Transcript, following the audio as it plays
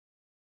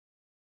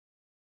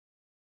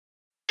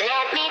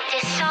Let me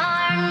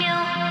disarm you.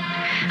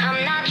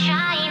 I'm not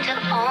trying to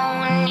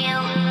own you.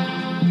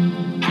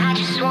 I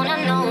just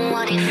wanna know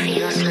what it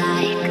feels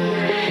like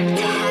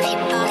to have your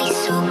body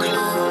so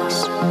close.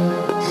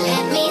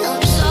 Let me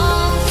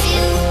absolve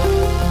you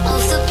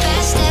of the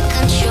past that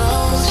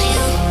controls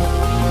you.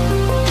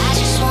 I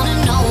just wanna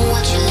know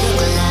what you look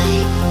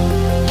like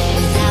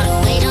without a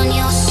weight on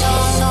your soul.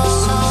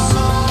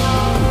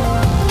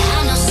 I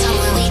know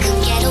somewhere we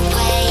could get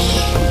away.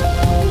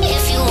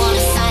 If you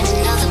wanna find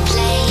another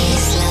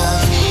place,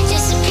 love,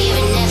 disappear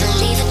and never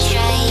leave a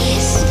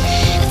trace.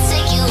 I'll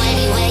take you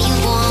anywhere you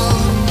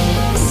want.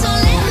 So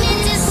let me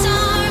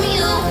disarm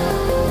you.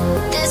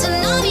 There's an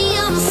army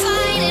I'm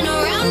fighting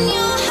around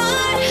your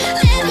heart.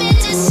 Let me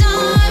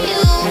disarm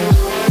you.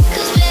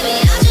 'Cause baby,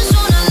 I just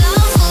wanna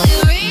love who you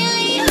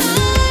really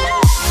are.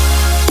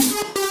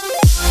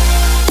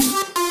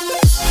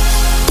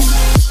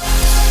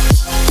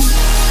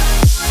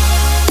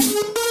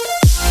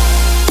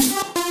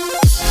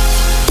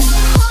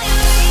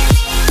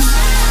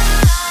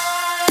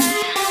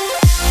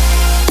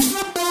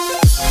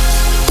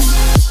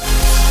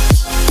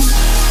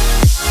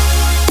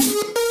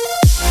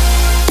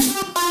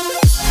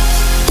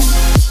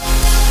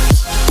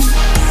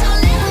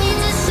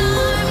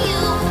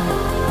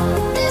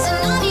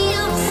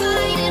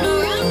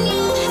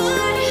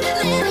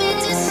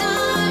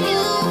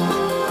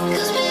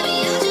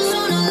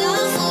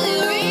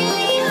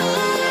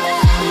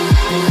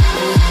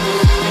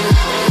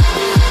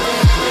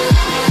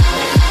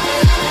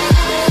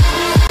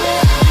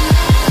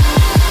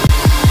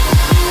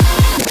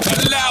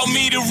 Allow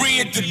me to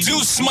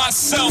reintroduce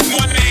myself.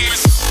 My name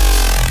is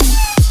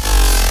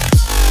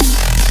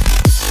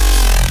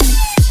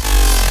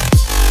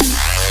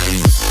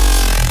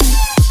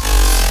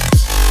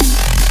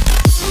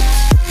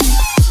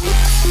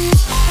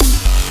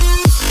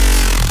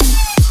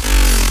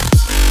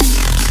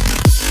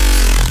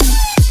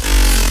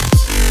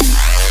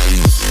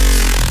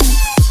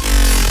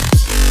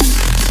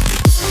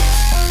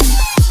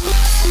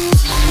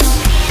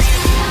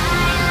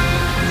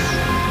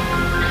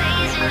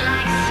blazing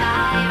like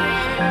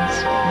sirens.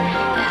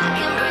 I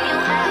can bring you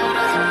out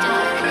of the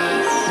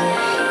darkness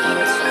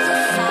into the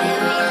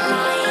fiery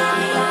light.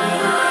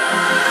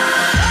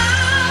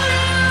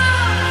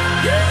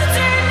 You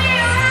turn me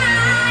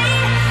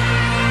right.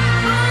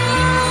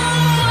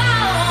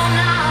 Oh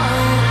no,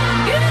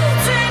 you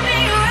turn me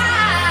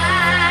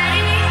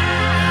right.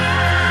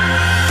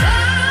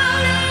 Oh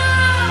no,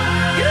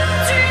 you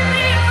turn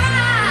me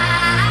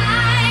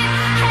right.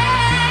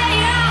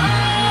 Hey,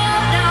 oh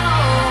no,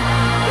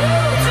 you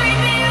turn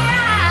me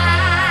right.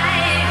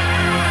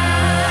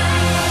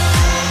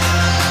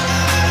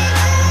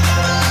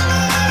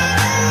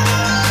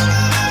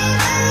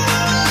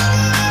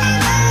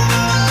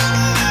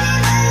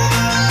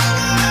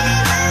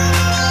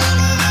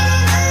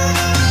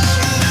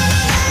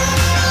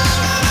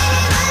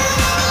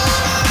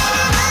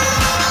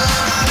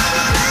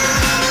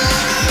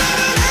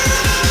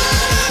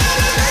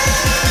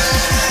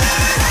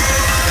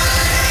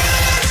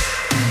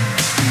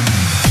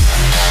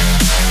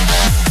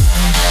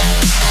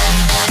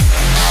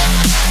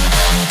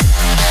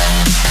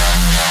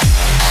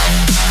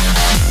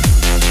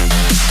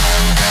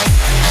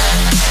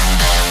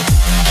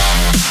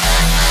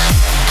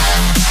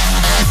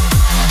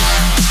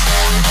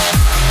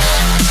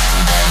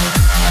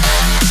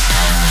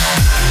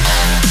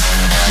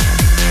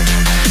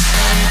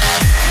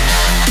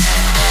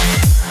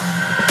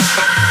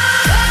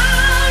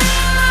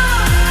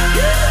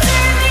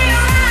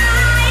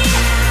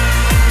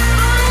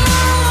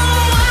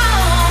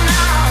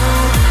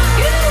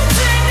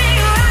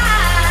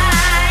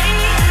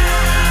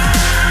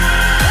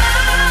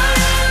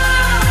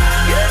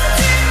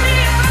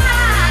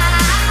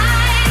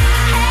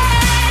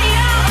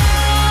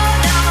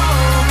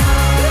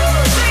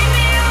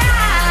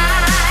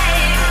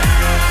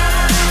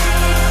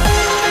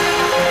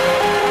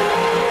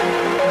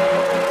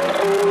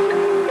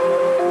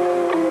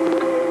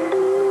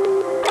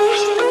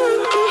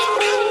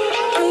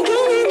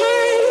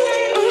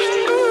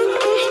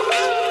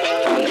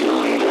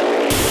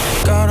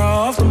 Got her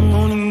off the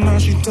morning, now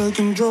she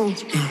taking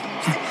drugs.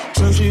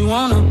 Said she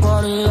wanna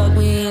party like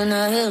we in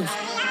the hills.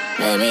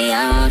 Baby, I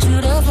want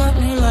you to fuck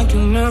me like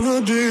you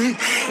never did.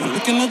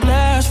 Look in the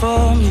glass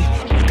for me.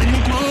 Look in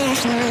the glass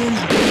for me.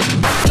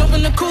 Jump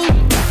in the coupe.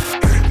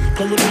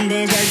 Play with them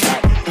bands like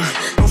that.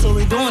 No, so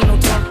we doing no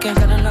talking.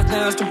 Got enough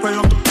dance to pray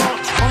off the top.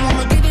 I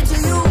wanna give it to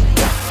you.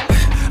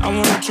 I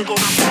wanna trick on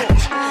the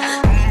box. I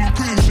wanna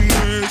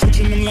appreciate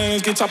switching them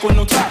lanes, get top with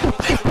no top.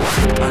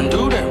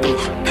 Undo that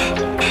roof.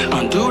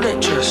 Undo that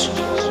dress.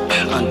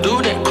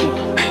 Undo that coupe.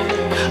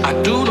 I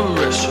do the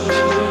rest.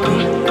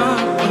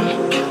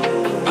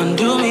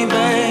 Undo me,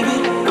 baby.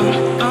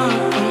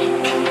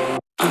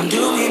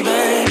 Undo me, baby. Undo me,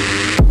 baby.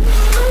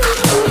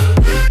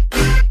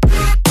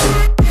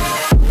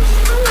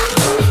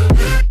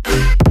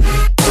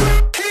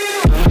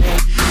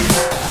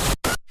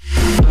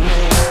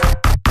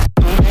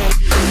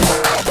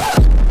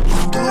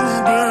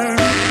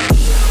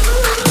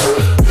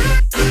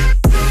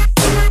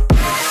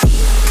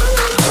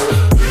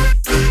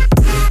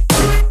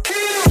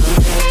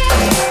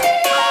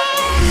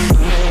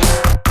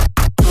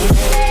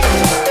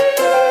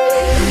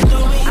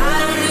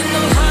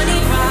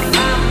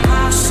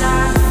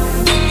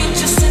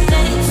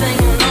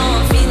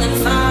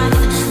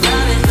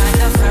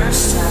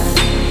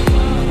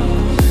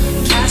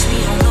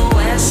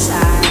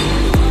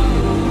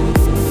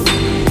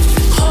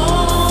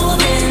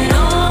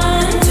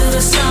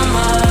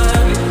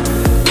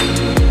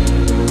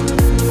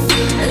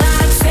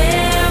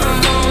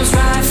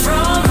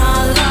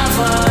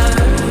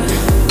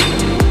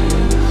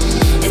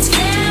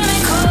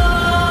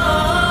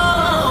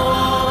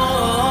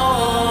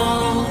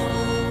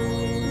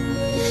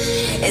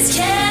 It's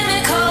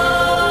chemical.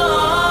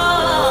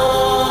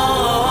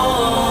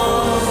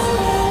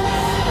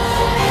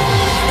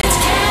 It's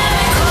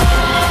chemical.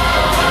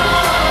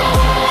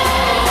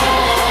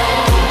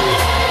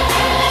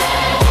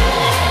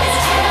 It's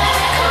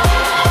chemical.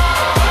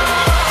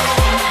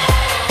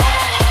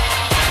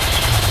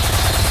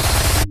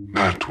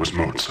 That was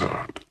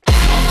Mozart.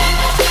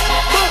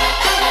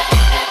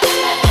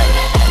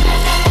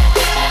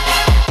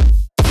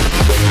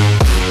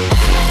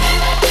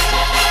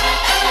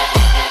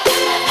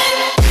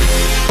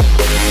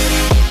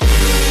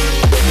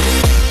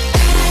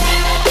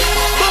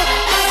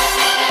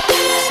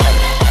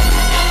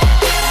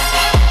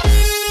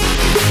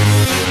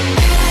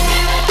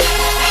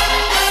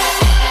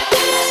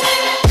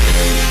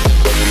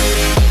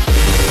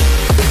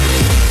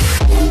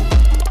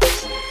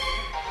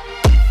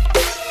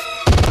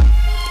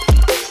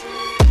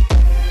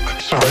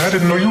 Sorry, I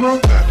didn't know you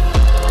wrote that.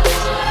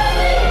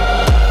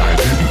 I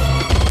didn't.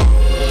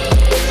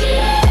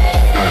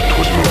 That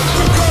was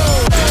Mozart.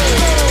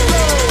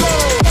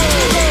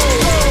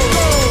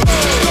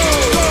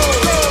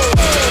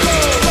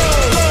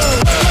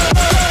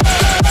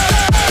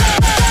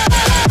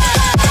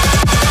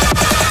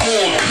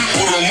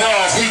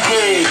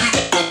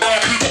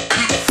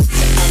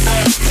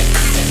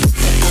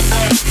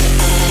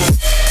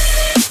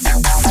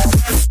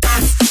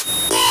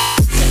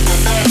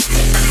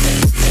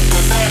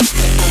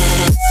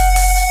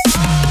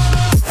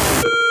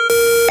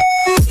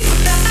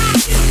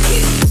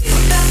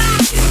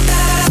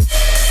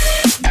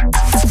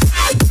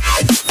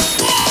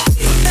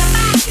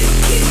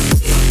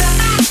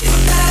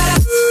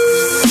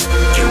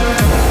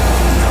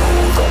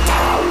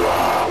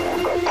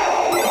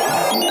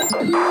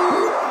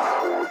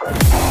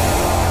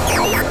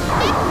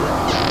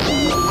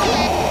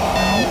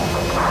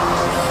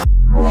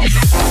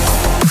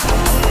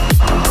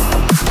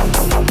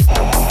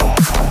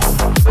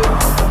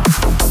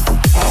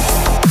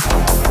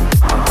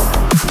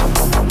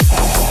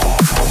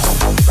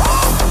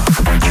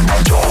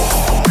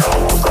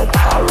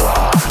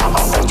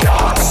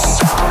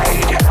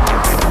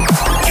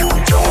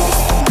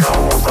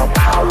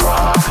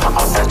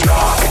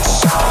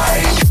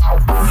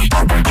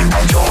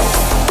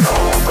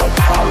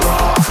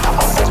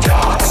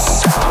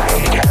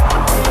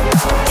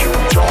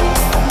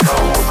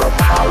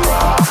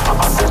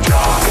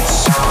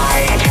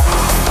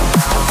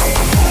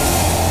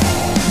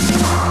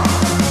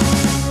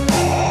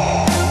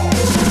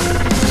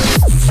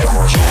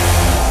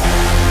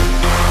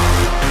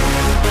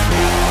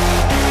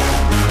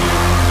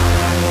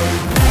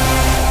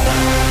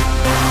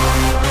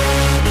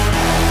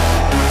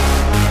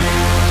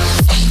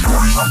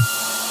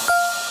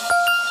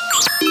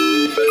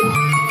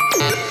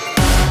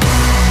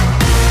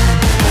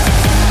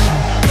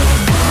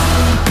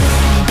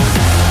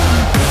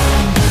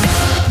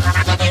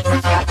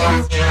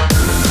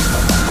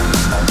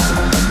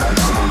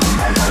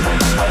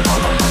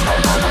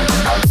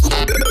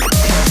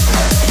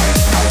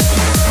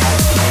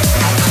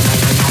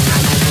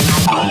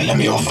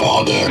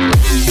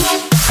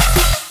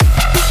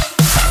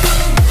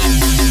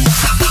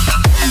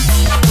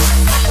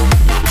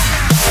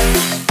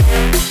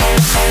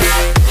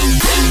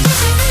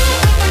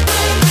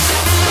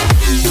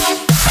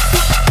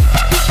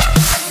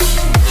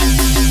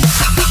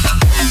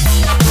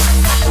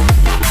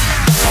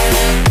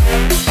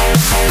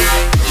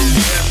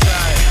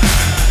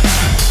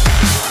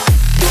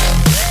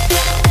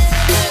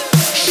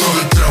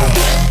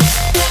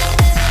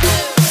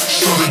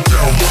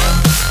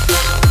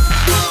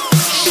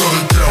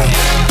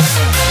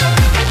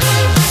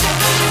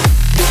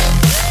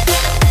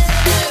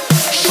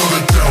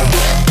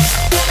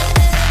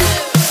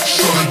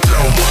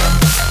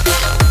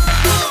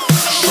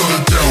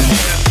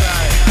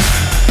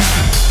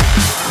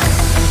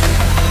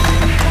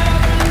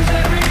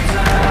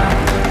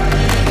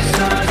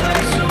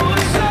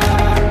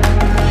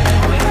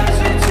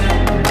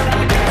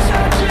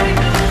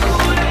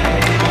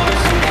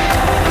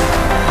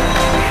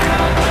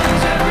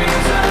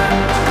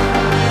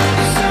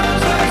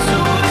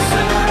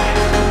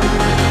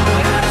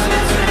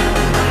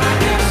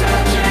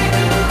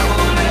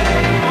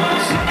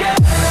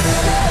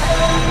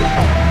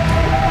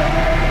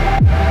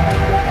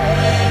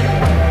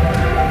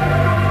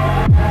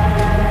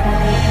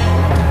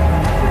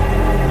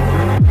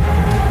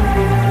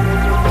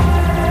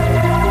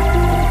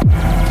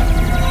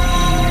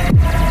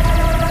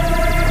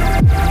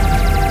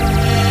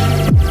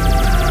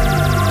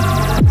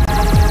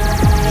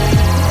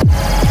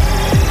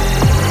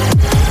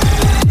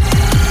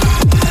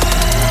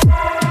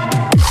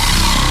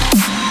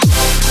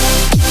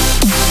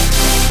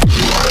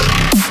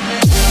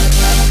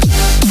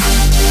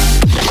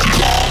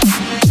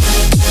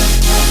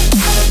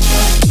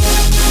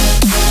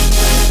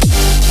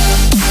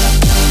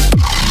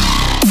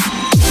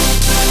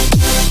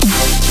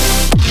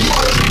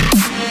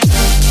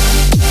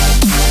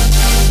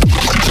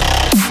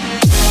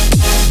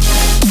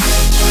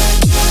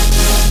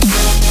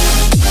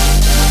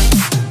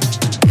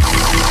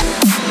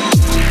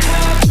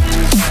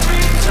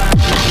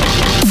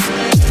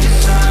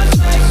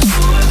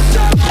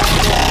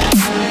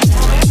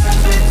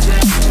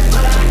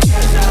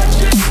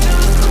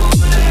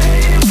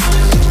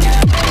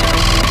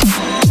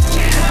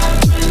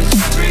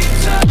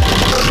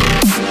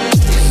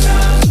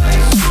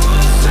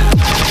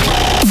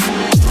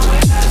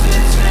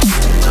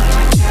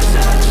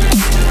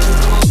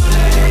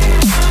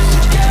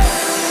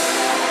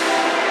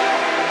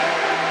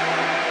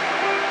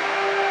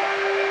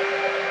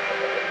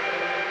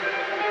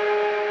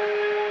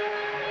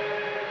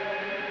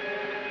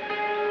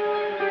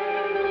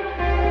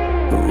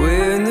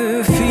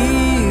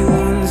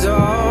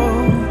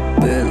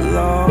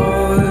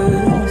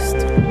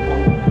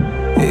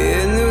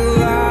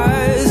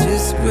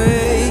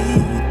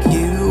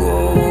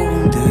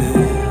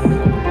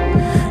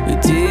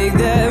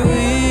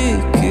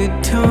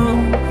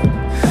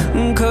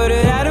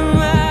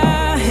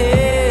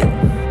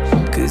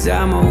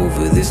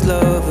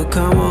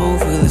 come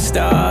over, let's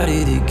start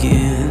it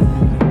again.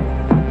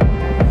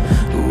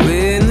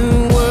 When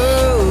the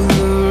world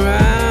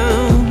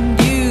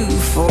around you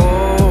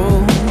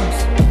falls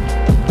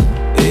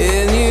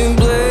and you're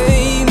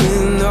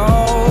blaming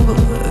all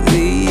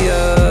the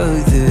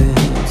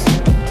others,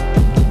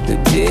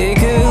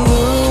 take a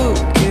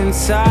look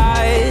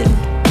inside.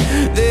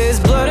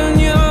 There's blood on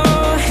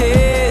your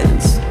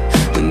hands.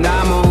 When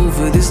I'm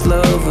over this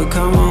lover,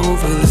 come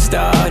over, let's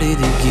start it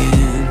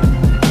again.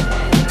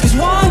 'Cause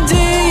one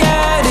day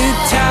at a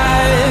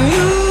time,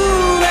 you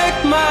wreck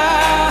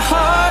my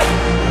heart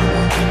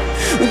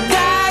with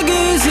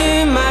daggers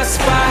in my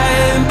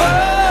spine,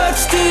 but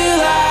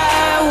still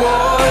I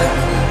walk.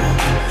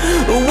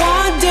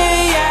 One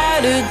day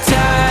at a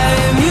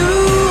time, you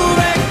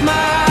wreck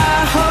my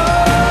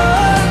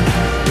heart.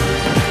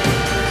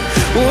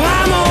 Well,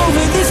 I'm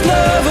over this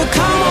lover,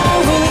 come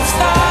over, let's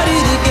start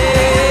it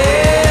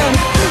again.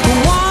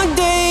 One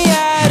day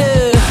at a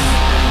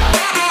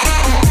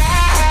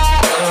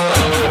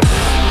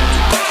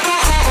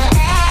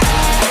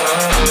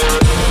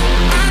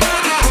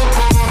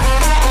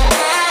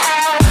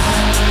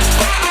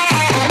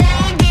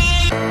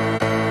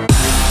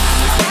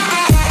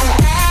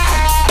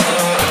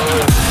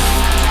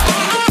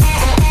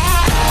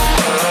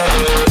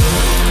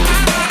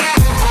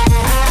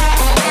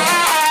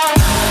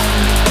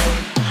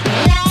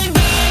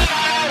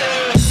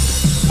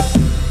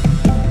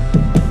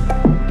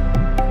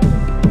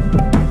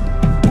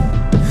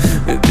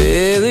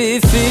barely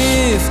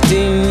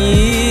 15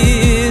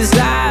 years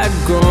I'd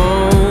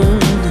grown.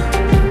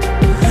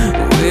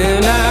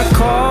 When I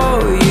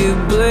call you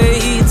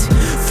blades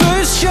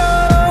first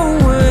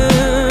showing,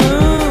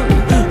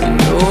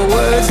 no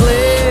words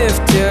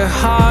left to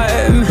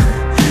harm,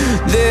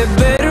 they're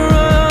better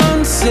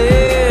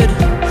unsaid.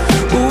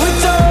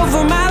 It's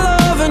over, my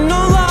love, and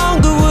no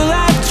longer will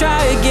I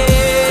try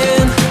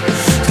again.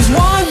 'Cause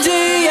one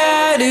day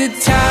at a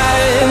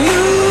time,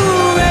 you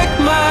wreck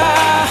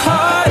my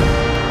heart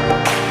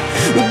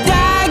with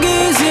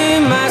daggers in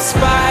my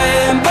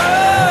spine,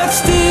 but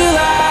still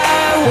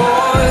I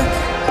walk.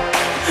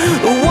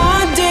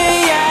 One day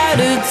at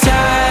a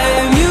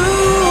time, you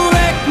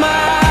wreck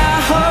my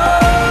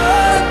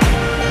heart.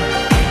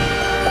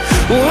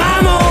 Well,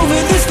 I'm over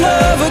this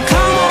lover,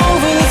 come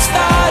over, let's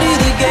start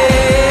it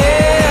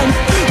again.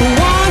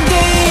 One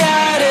day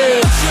at a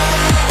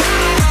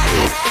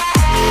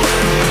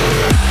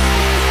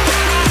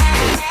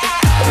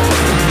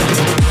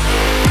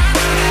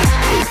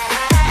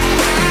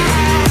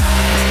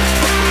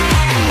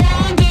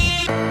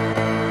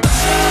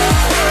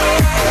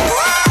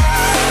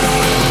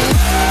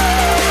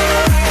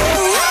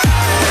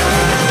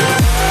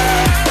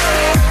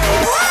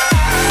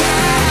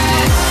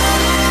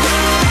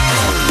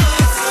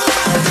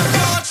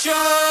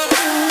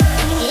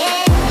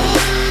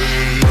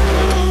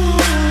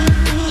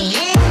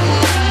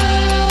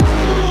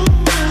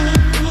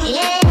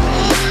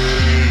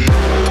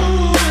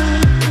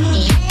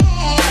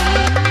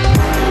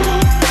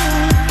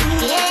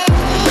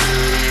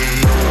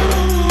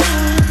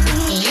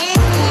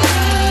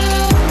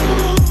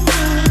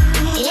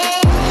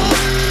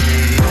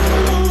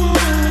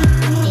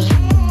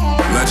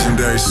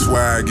Legendary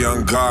swag,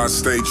 young God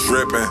stay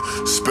dripping.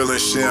 Spilling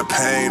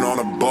champagne on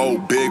a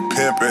boat, big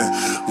pimping.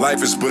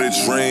 Life is but a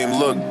dream,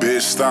 look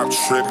bitch, stop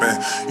tripping.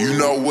 You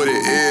know what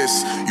it is,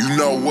 you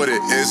know what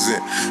it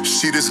isn't.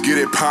 She just get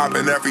it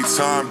poppin' every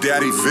time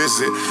daddy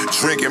visit.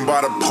 Drinking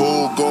by the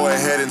pool, go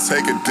ahead and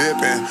take a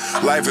dip in.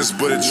 Life is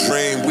but a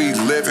dream, we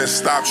living,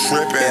 stop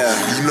tripping.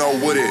 You know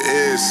what it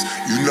is,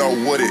 you know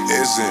what it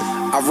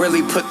isn't. I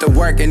really put the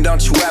work in,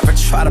 don't you ever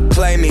try to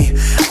play me.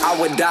 I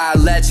would die a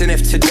legend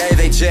if today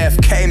they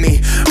JFK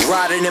me.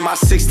 Riding in my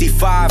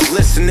 65,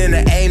 listening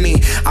to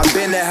Amy. I've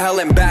been to hell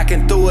and back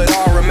and through it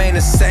all, remain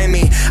the same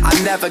me. I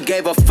never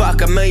gave a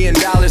fuck, $1 million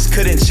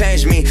couldn't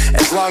change me.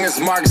 As long as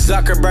Mark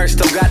Zuckerberg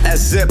still got that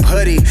zip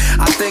hoodie.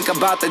 I think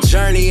about the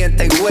journey and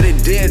think what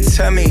it did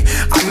to me.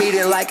 I'm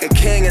eating like a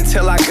king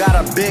until I got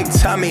a big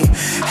tummy.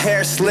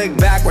 Hair slicked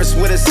backwards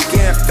with a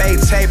skin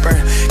fade taper.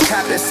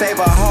 Captain save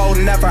a hoe,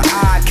 never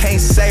I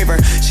can't save her.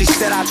 She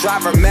said I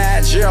drive her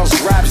mad, Gerald's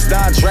raps,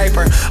 Don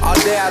Draper. All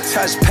day I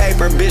touch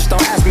paper, bitch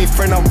don't ask me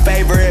for no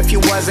favor. If you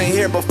wasn't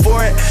here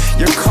before it,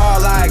 your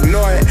call I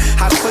ignore it.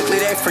 How quickly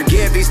they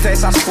forgive these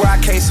days, I swear I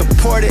can't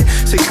support it.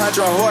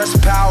 600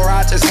 horsepower,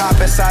 I just hop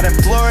inside and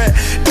floor it.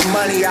 The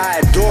money I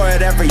adore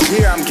it, every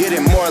year I'm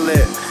getting more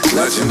lit.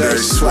 Legendary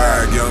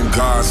swag, young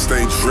God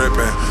stay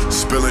dripping.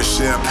 Spilling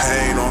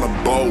champagne on a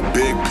boat,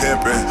 big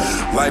pimping.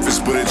 Life is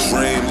but a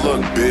dream,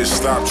 look bitch,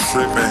 stop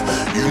tripping.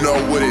 You know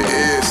what it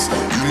is,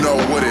 you know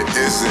what it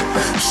isn't.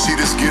 She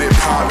just get it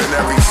poppin'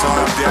 every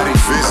time daddy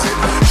visit.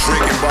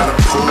 Drinking by the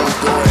pool,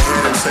 go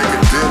ahead and take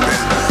a dip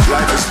in.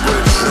 Life is but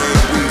a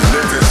dream, we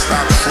living,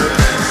 stop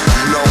tripping.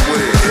 You know what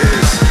it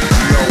is,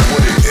 you know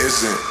what it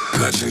isn't.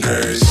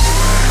 Legendary.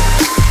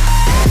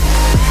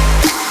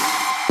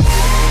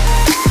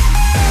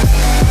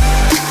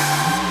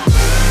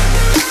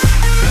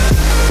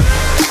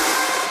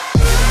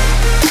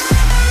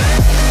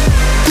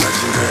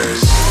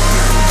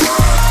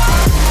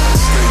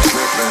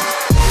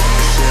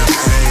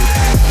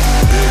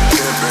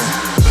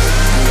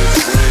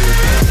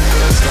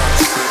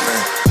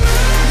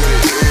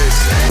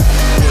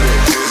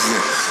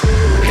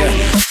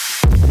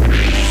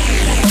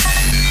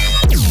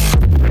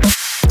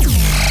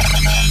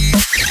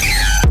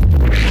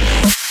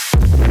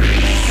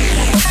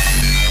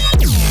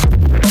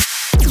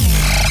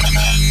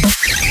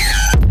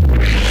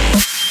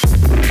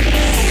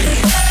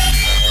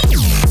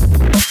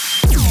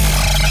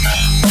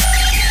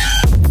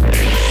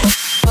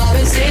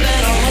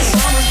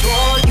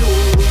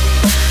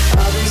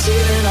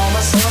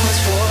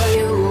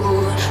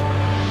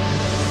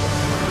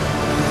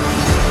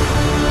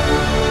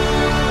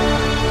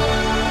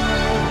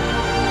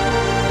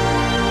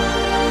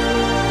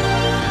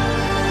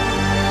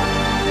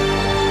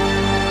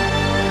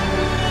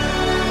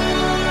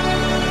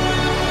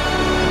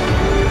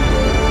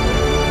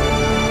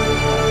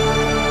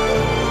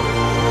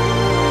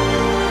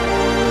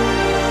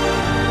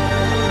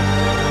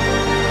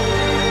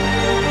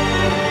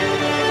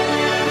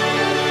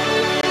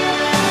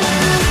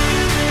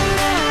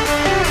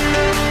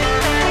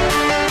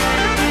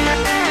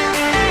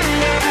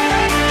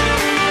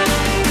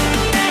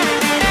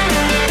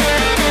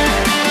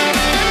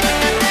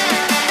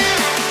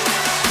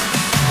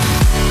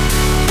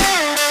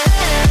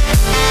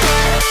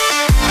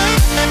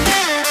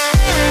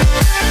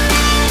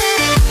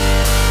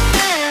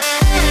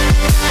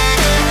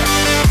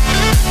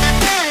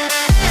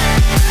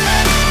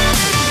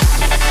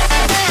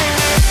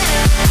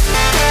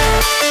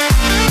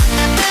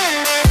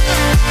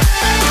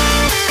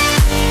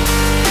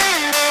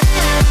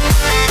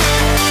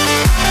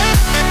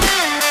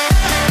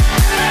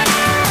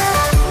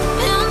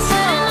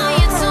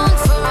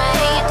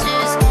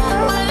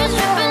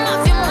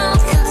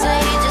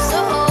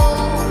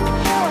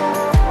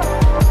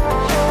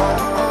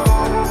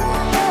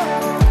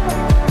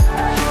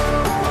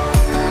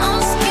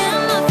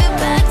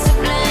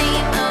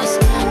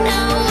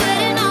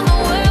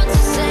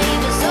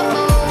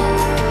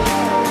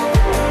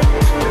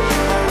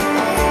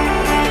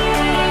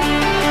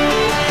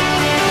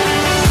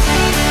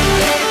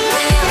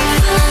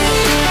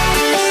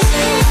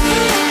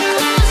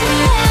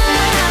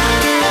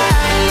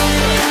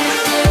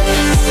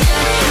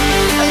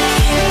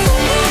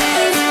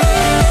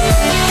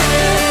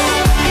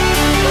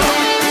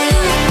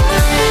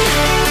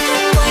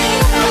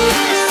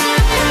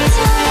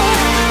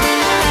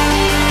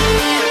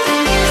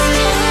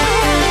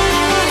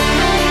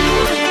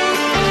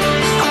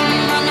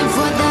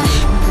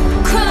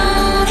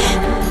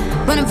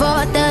 running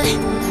for the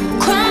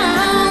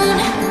crown.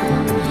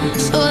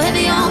 So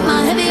heavy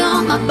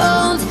on my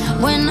bones.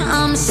 When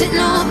I'm sitting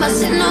on my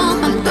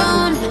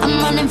throne, I'm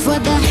running for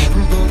the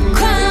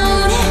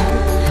crown,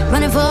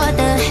 running for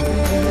the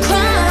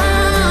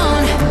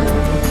crown.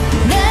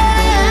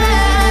 Now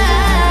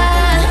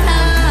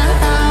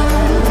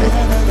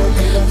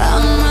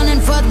I'm running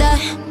for the.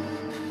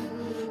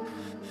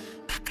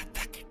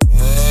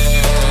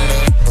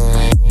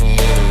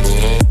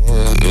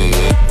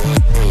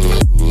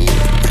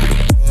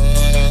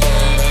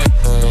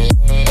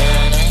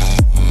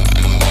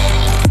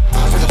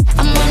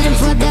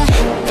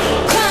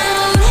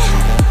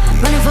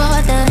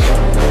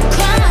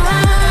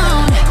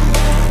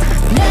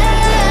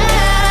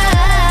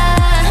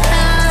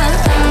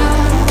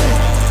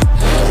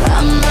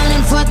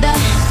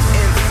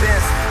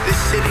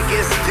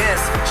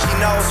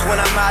 When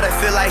I'm out, I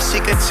feel like she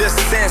could just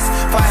sense.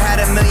 If I had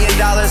 $1 million,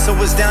 it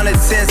was down to 10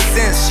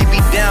 cents. She'd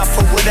be down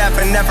for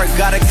whatever, never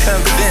gotta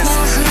convince.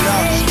 No.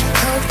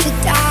 Hope to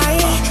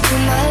die, you're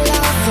my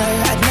lover,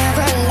 I'd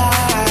never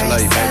lie.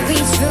 Love you, baby.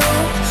 Be true,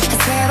 I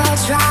swear I'll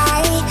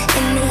try.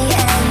 In the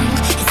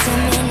end, it's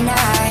him and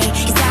I.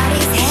 He's out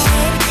his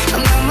head,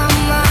 I'm on my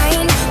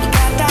mind. We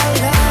got that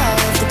love,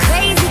 the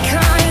crazy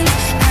kind.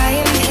 I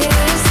am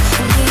his,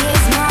 and he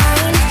is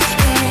mine.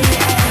 In the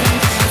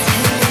end, it's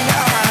him and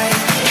I.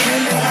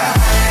 Him and I.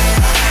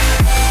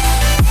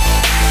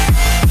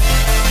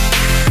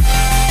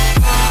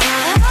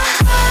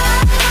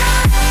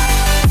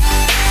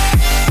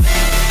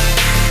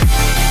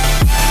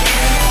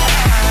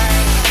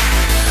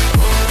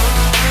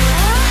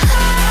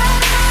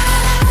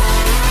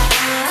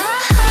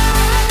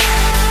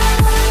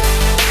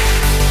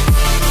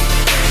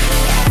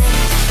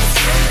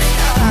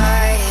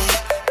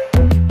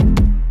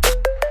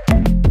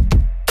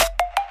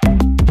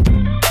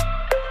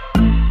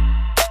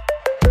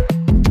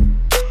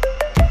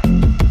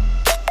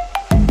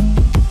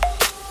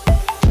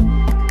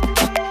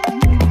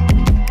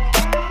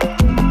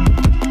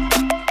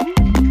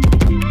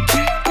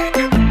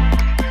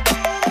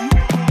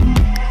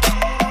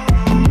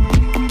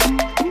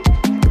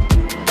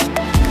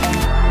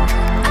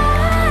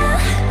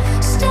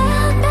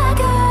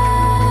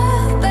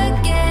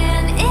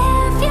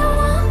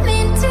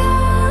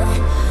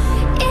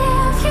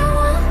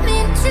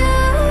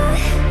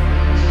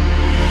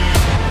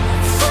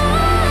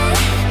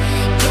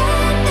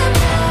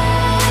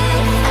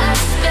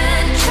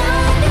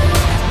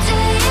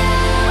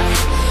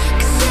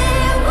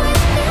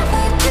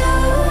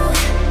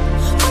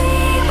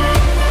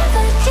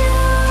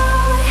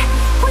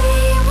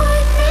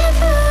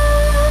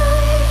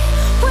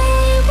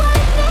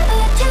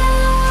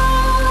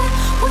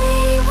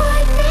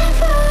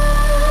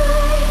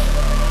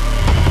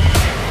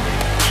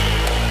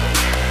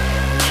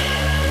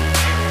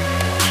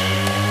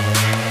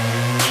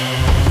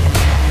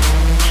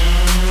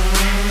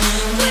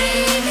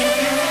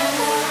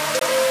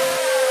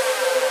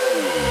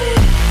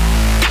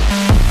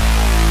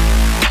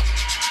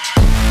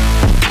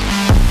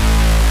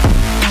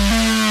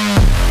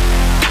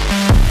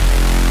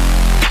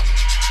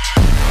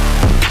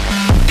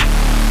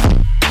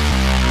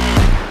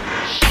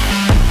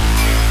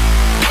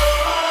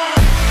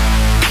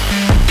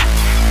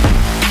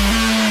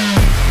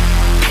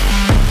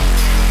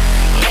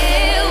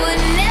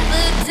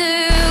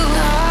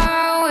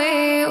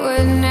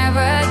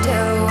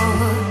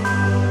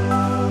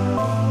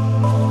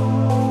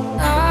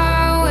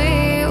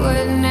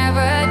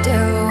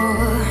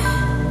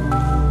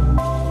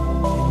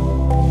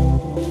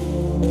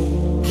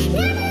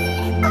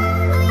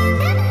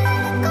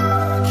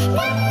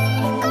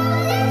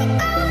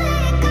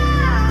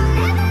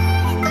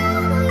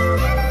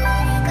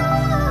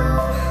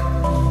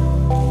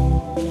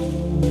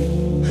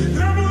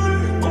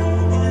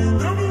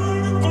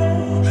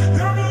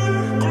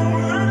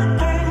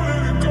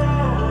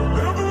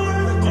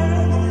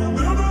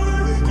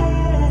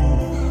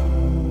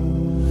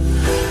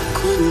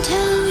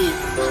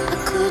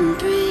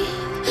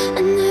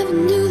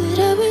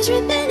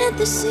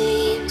 The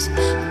seams,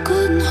 I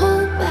couldn't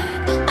hold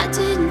back, I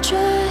didn't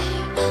try.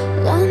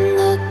 One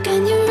look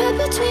and you're right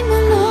between my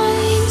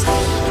lines.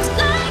 It's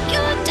like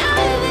you're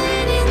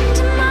diving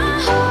into my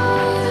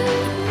heart,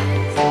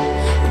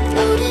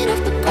 floating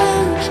off the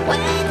ground when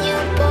you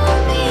pull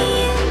me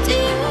into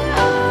your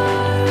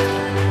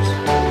arms.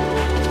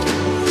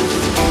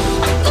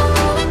 I'm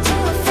going to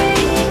a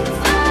free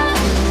fall,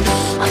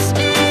 I'm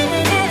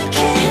spinning and I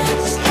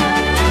can't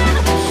stop.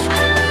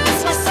 I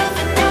lost myself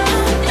and now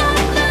I'm not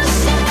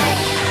losing.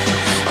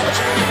 Oh,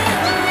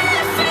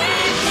 I'm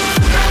free.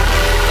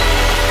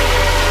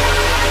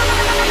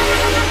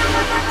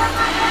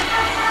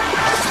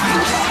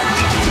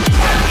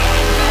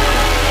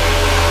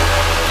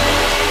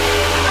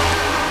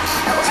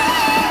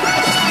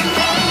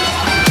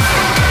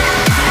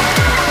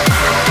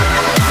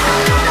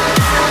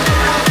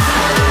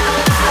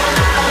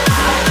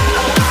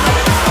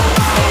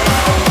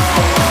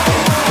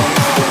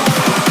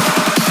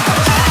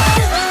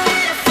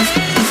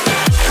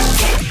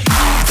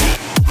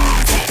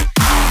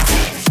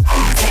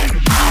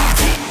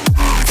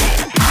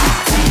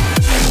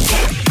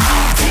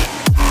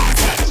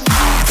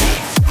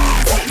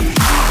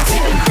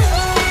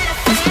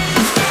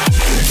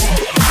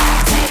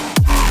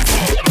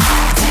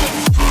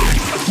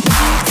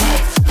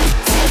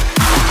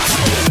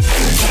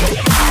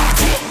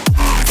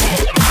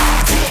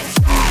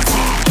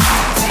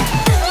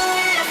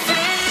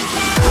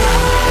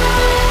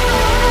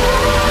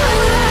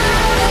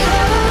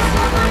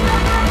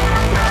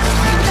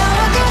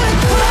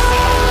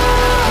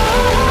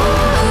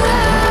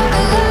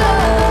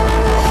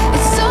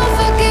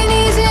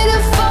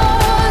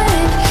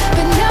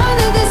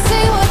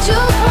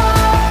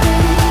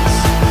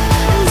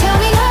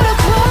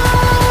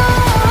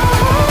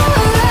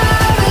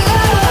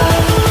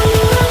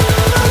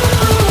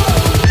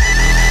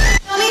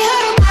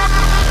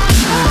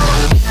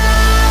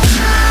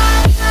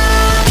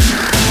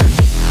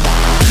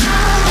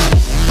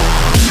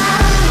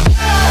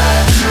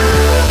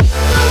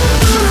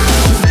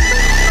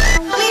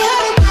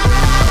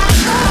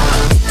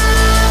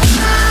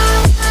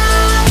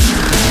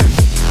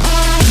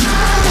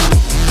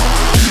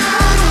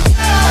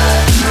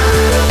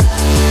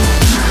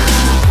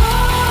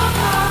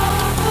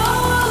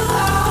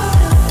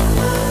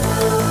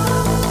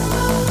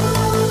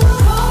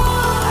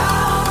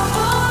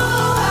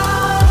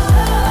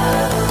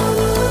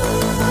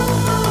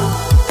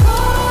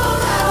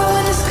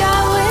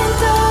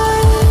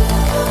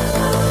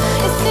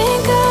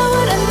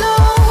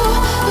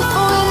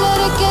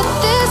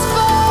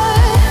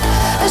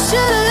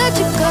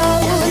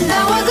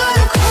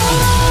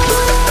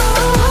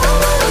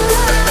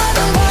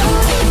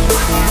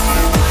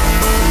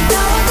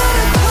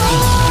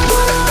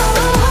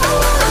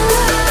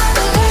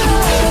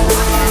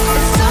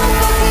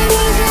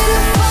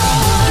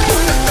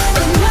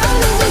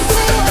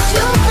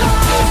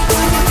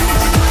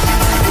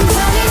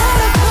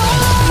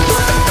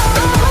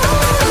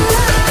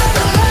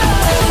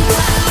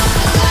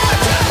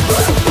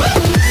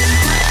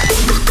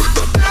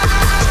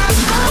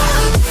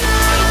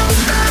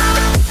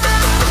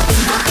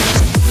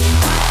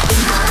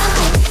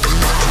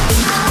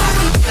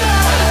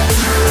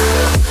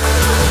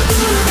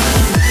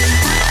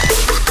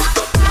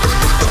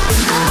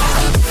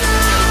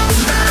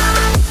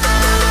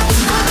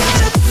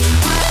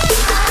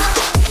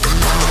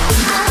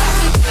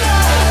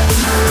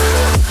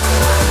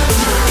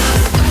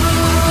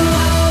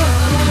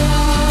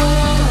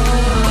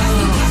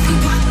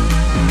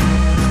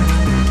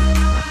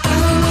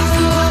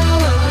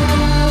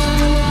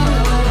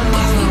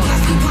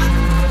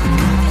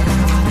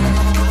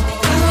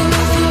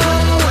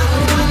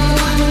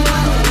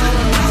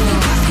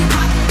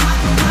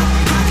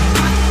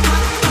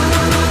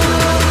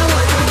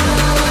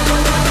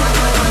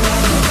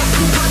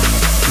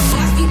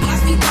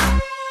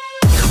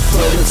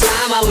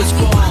 time I was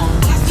born,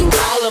 through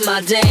all of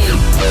my days,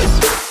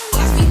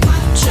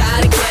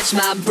 try to catch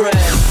my breath,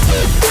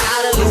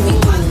 out of the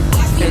womb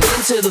and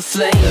into the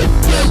flame,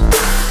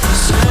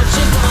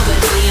 searching for the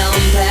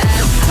neon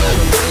path,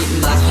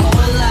 waiting my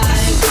whole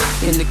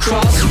life in the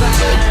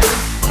crossfire,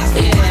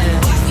 yeah.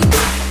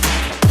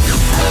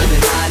 I've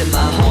been hiding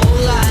my whole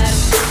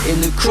life in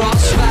the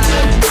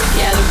crossfire,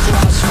 yeah, the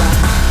crossfire.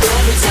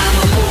 Every time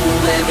I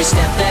move, every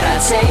step that I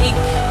take,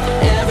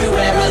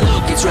 everywhere I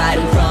look, it's right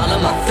in front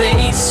of my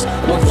face.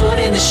 1 foot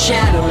in the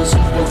shadows,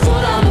 1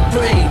 foot on the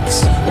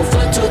brakes, 1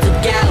 foot to the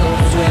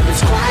gallows, where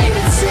it's quiet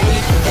and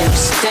safe. Every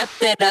step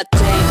that I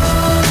take,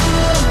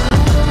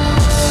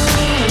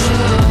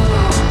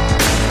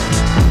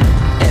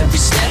 every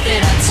step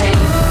that I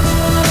take,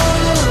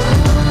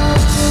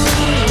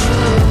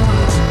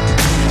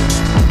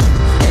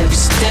 every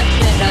step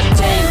that I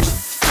take,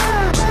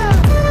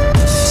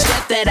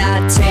 step that I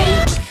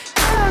take,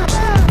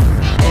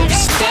 every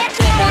step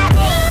that I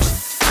take,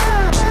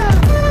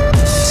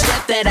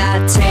 step that I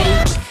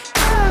take,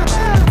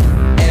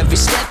 every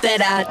step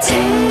that I take.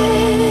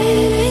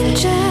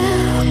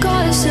 Angel,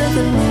 goddess of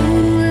the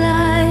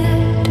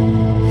moonlight,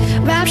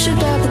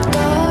 raptured of the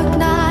dark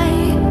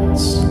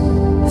nights,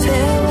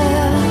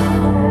 farewell.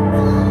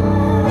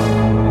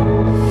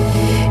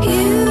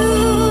 You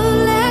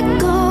let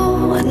go,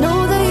 I know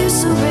that you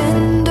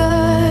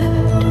surrendered,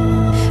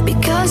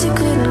 because you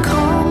couldn't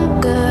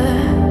conquer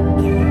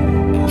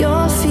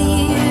your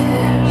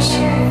fears.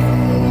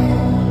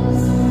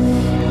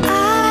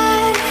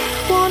 I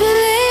wanna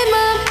lay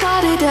my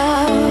body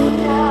down,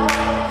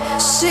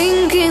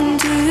 sink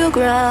into your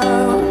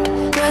ground,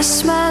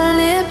 press my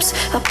lips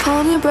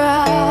upon your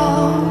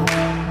brow.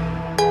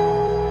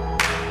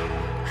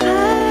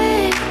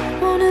 I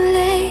wanna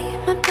lay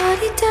my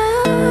body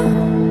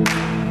down,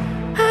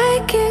 I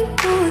can't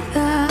go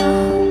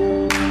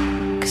without,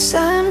 'cause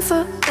I'm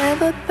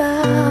forever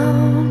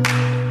bound.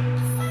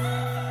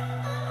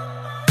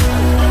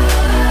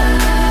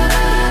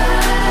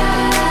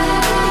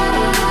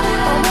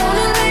 I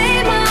wanna lay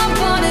my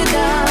body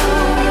down.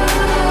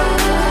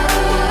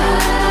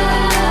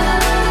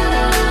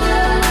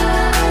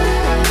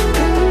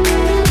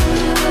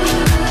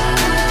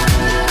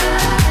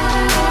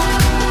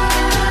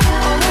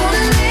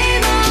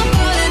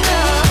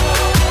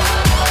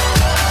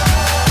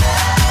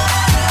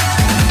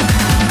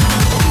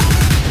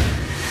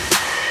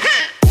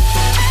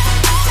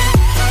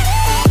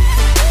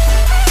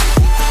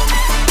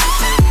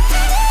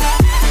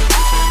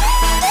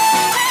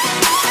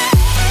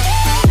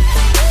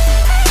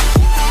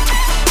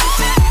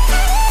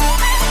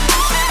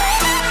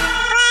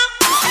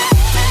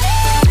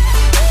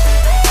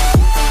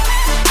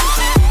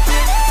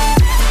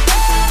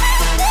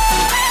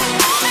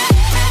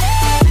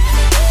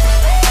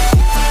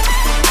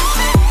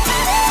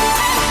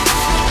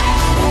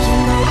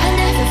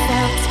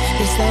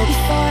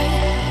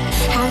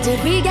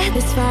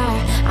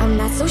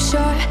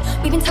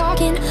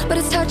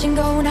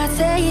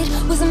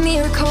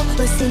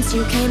 Since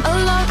you came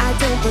along, I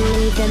don't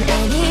believe them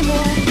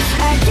anymore.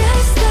 I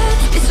guess that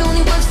this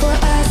only works for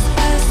us.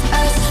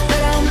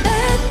 But I'm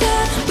better.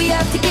 We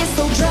have to get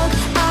so drunk,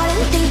 I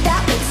don't think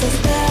that makes us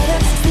better.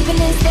 Sleeping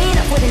and staying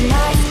up for the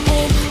night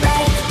ain't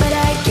right. But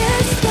I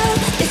guess that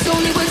this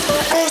only works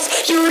for us.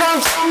 You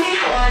don't tell me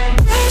why.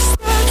 This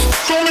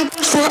only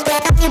works for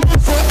us.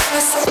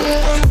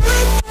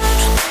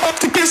 Have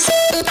to get so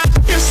drunk.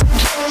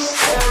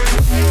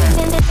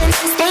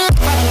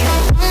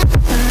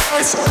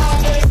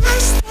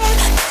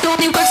 It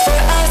only works for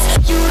us.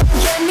 You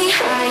don't get me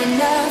high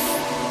enough.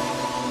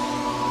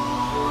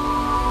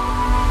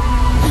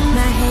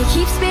 My head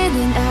keeps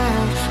spinning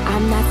out.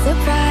 I'm not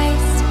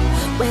surprised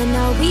when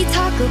all we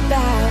talk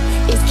about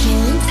is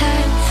killing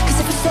time. 'Cause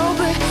if we're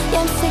sober,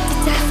 yeah, I'm sick to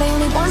death. I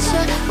only want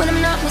you when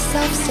I'm not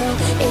myself. So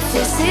if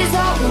this is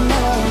all we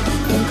know,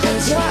 then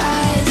close your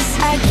eyes.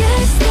 I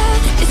guess that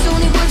this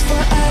only works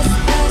for us.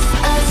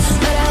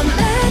 But I'm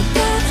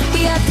better.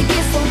 We have to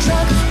get so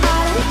drunk, I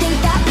don't think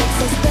that makes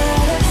us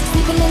better.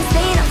 Sleeping and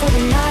staying up for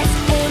the night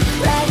ain't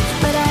right.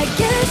 But I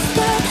guess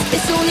that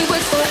this only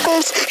works for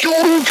us. You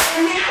don't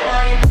tell me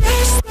why.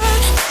 This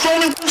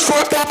only works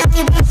for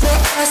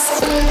us.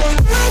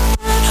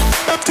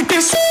 Have to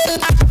get so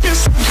drunk.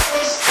 This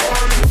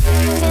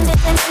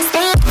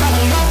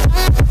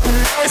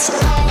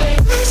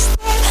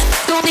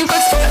only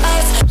works for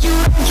us. You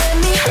don't get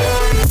me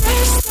high.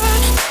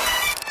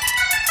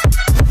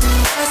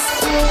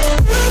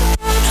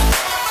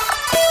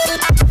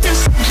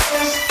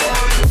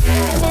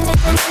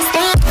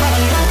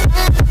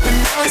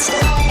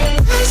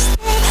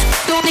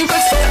 Only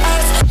works for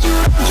us. You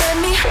don't get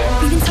me.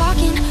 We've been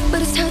talking, but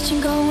it's touch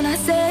and go when I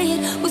say it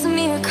was a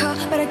miracle.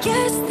 But I guess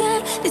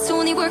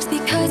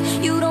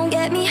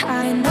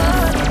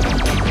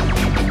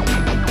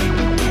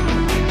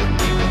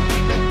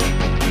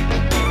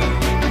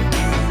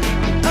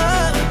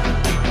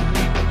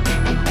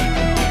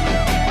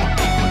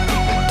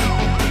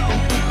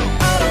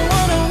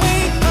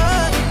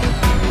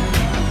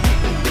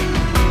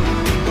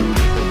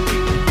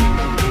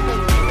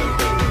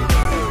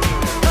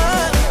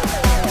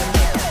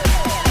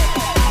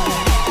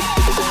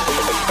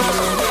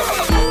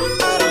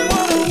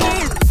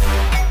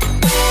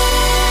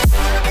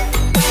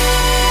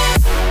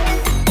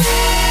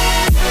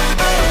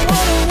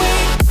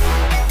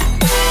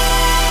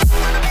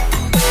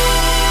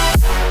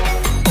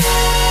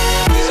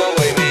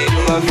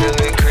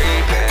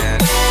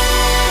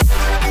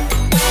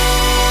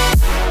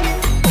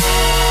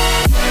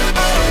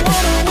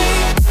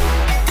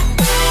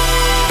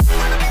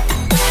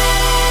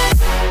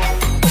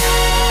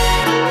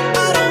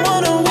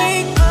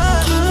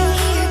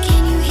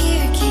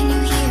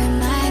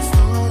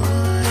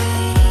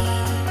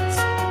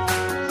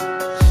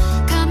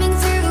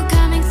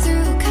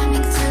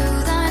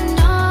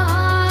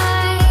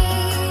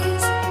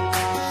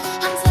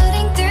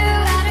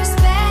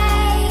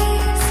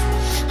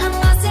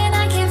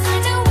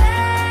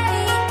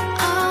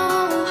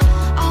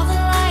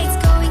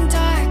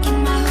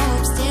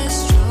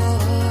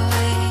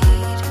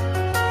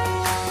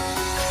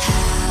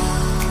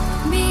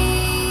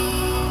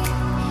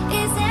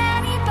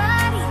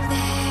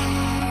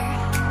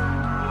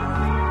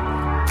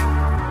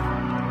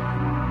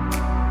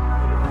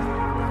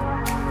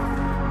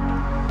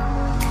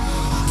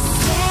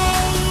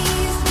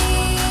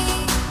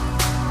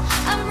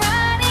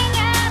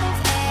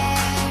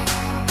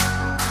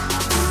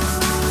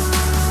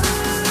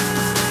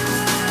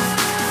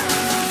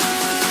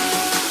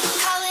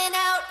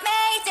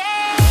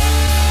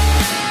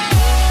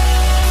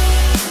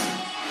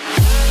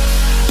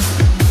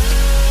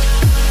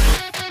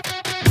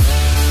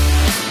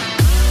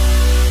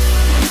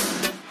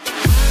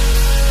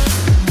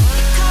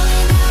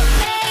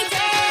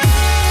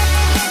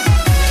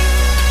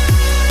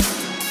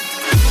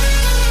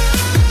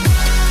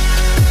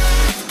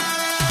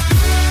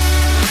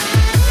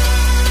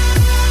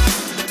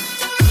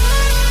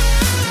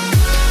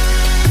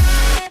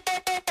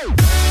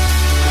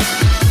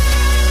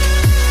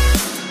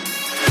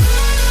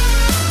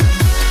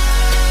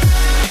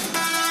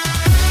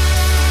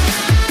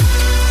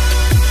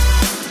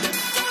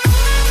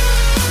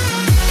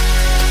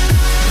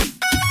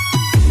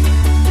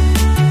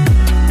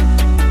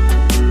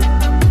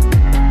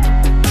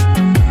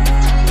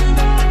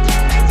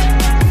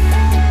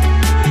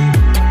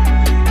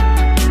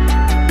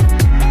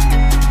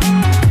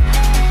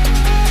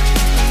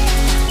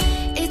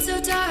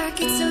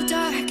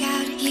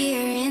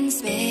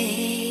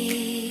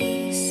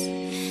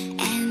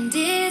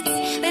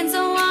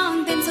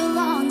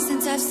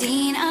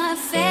seen a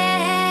face.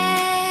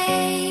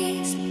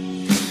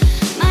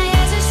 My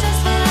eyes are shut,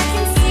 but I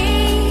can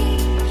see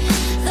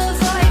the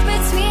void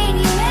between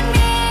you and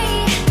me.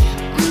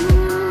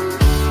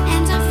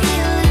 And I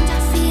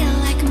feel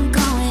like I'm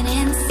going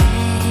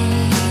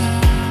insane.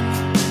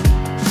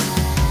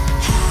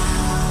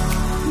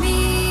 Help me,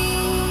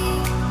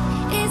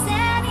 is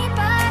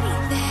anybody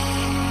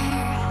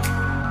there?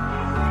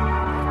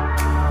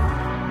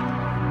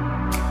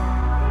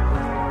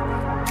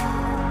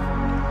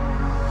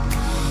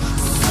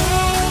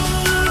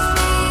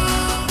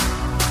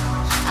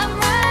 I'm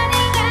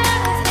running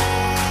out of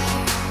air.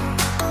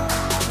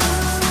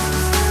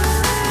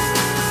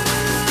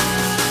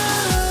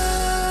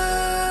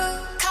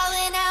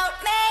 Calling out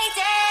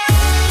Mayday.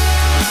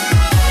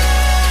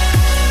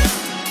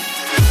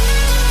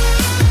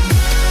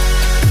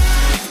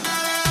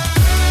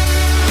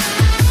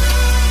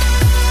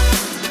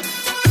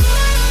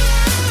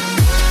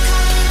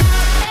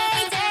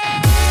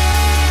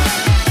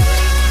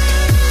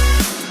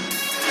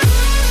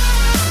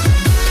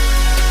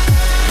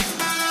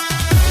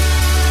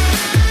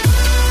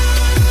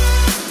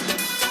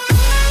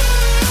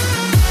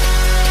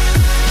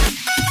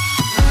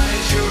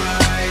 Close your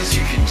eyes,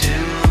 you can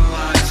dim the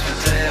lights, but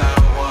they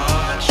are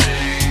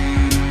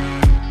watching.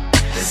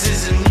 This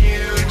is a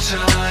new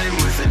time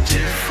with a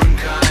different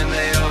kind.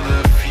 They are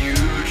the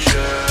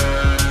future,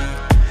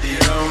 the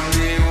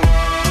only one.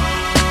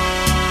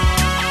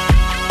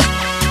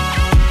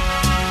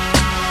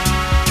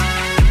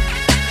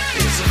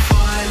 It's a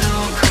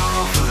final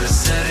call for the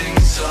setting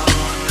sun.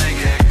 They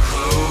get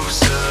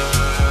closer,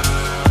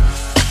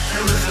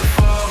 and with the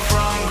fall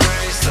from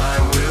grace, thy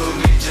will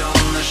be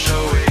done. The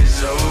show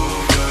is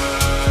over.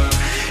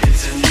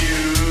 It's a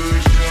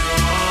new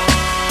dawn.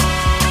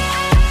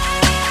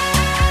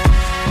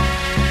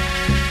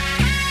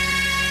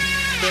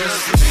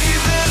 Just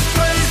leave this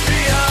place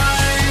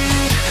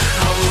behind.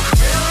 I will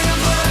kill your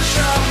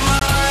bloodshot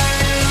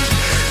mind.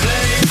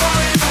 They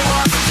find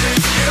what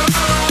is you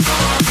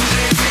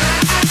wanting.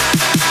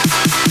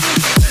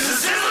 This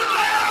is a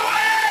better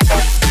way.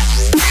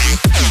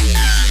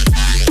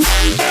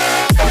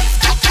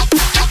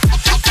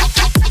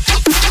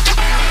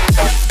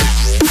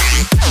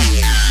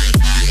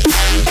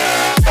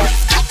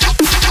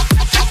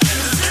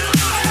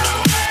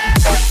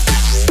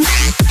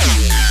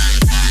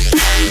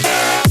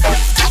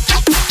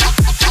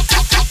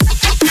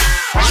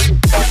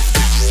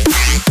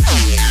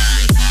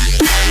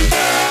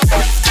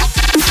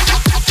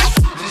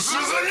 This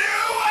is a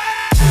new way.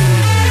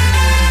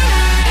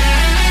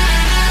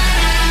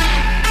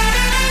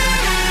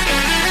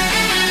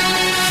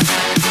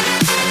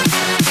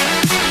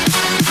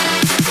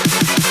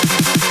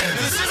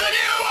 This is a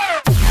new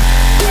world.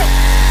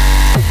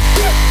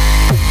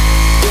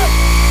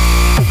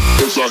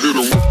 As I hit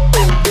 'em.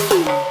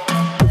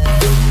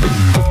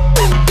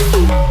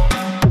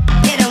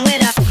 Hit 'em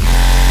with a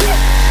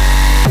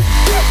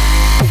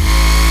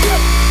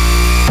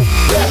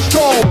Let's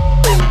go.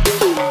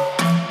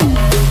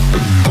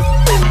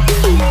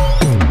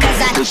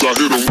 cause I As I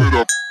hit 'em with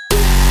a.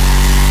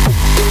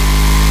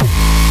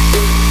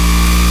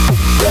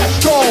 Let's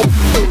go.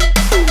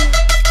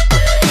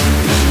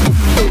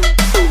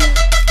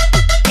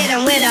 hit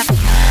 'em with a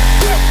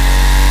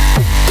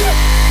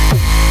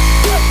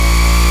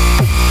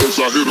As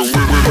I hit 'em with.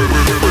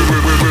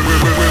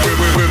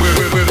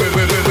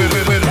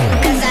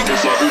 cause I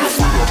As I hit 'em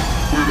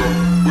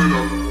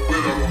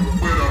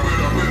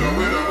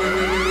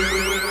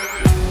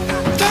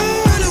Don't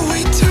wanna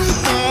wait too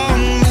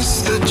long,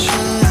 miss the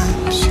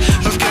chance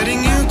of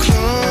getting you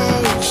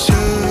closer.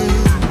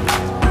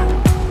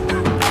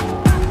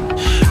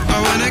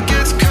 Oh, when it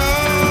gets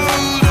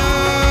colder,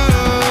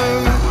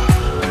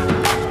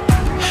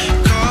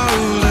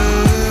 colder.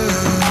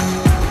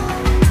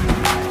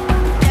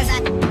 cause I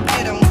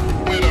hit 'em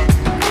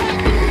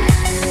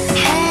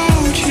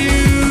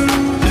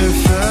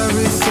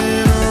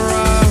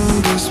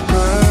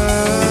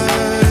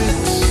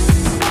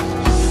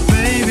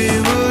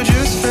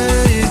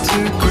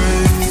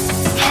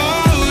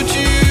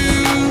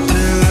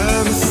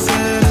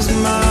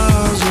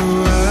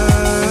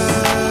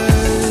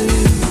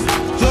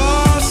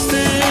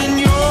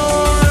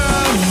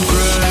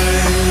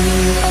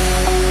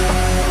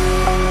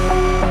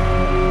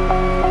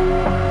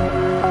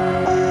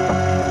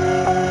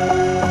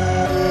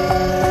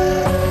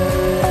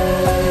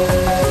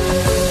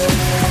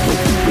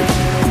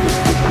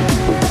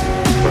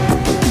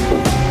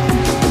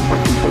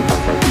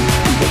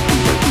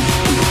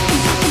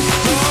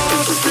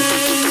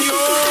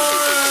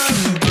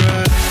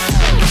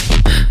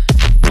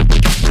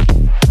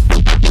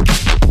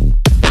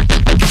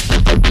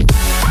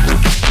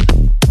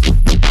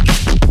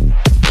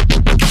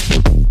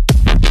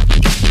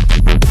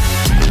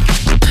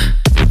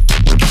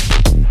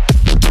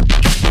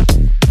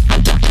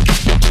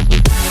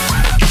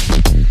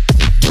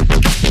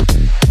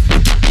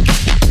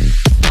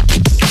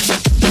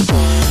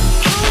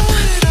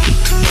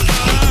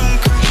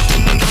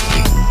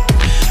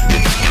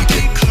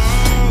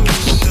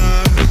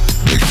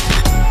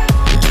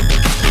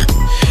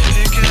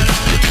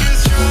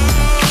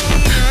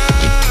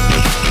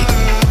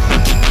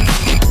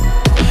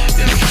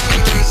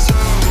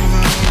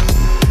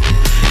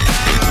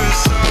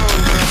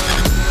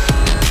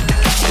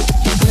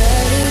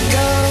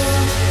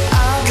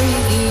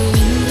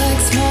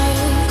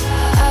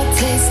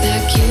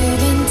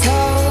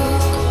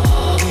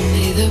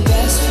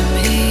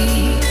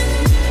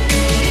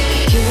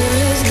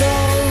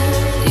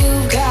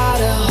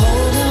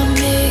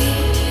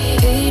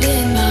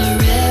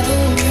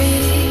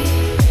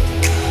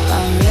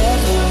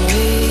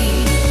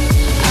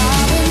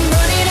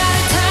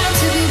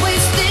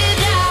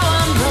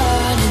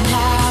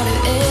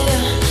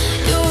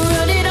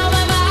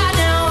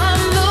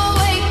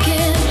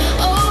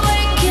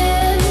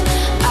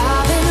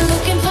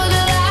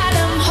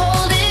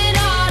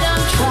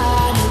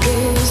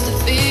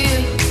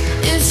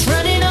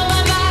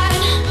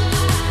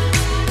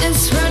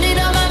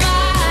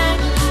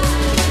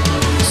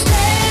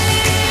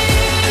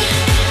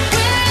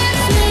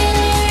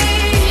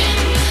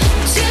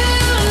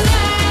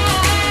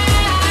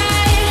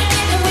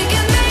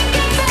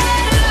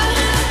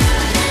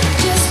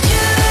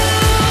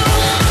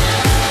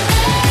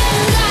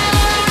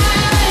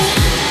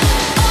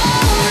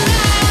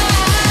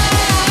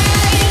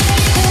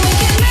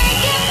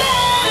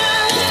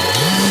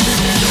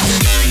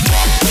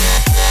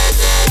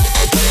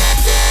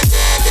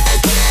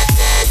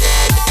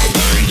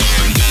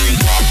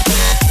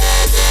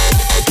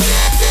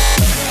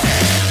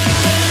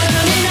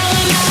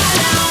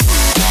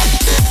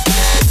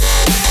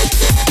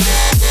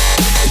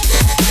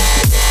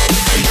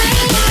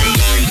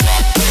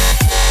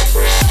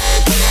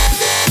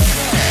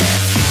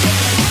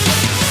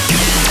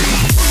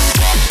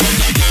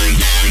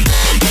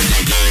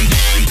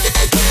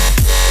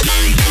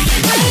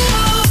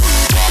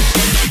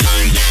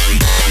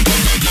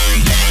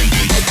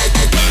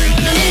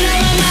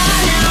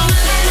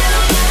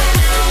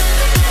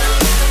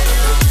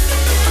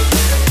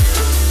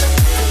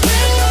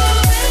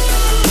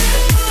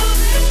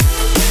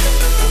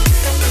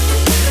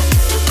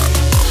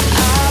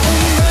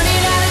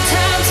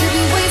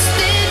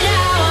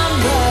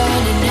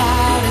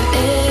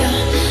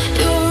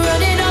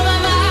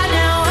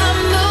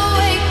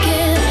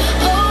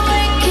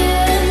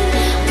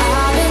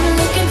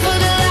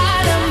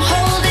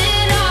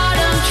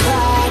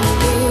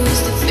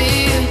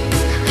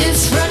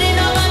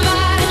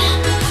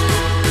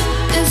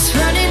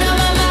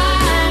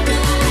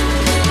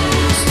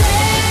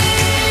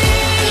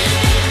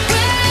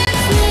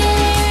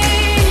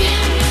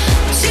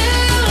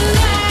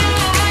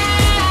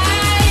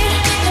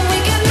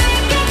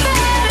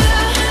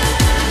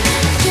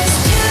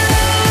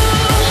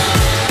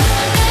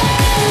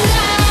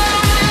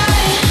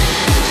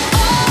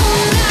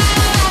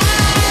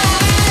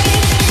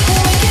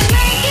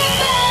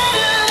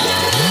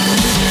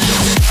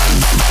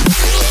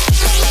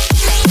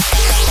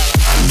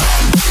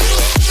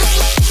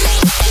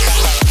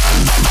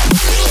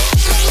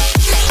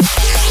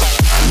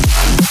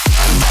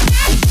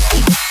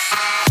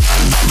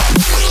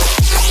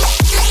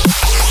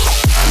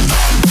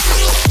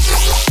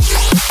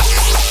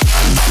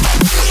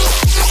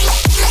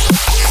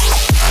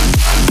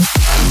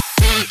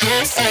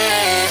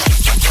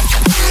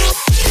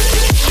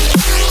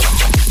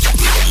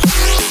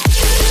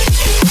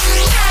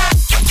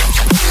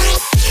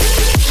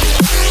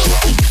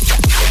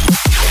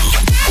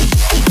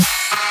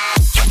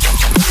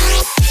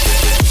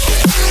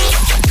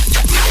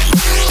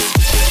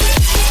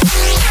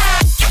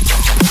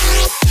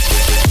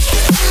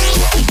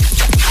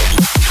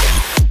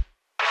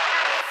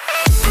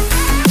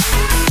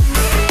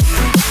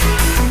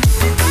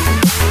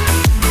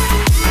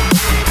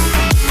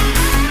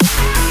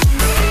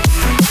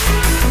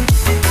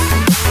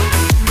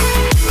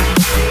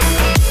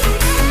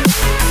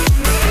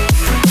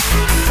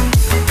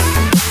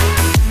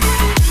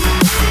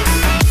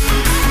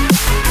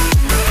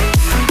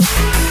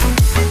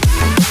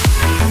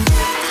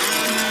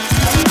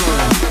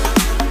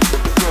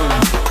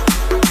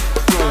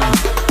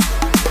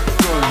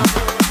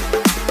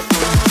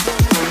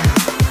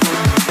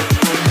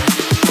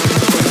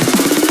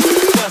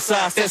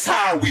That's us, that's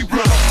how we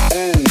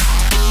roll.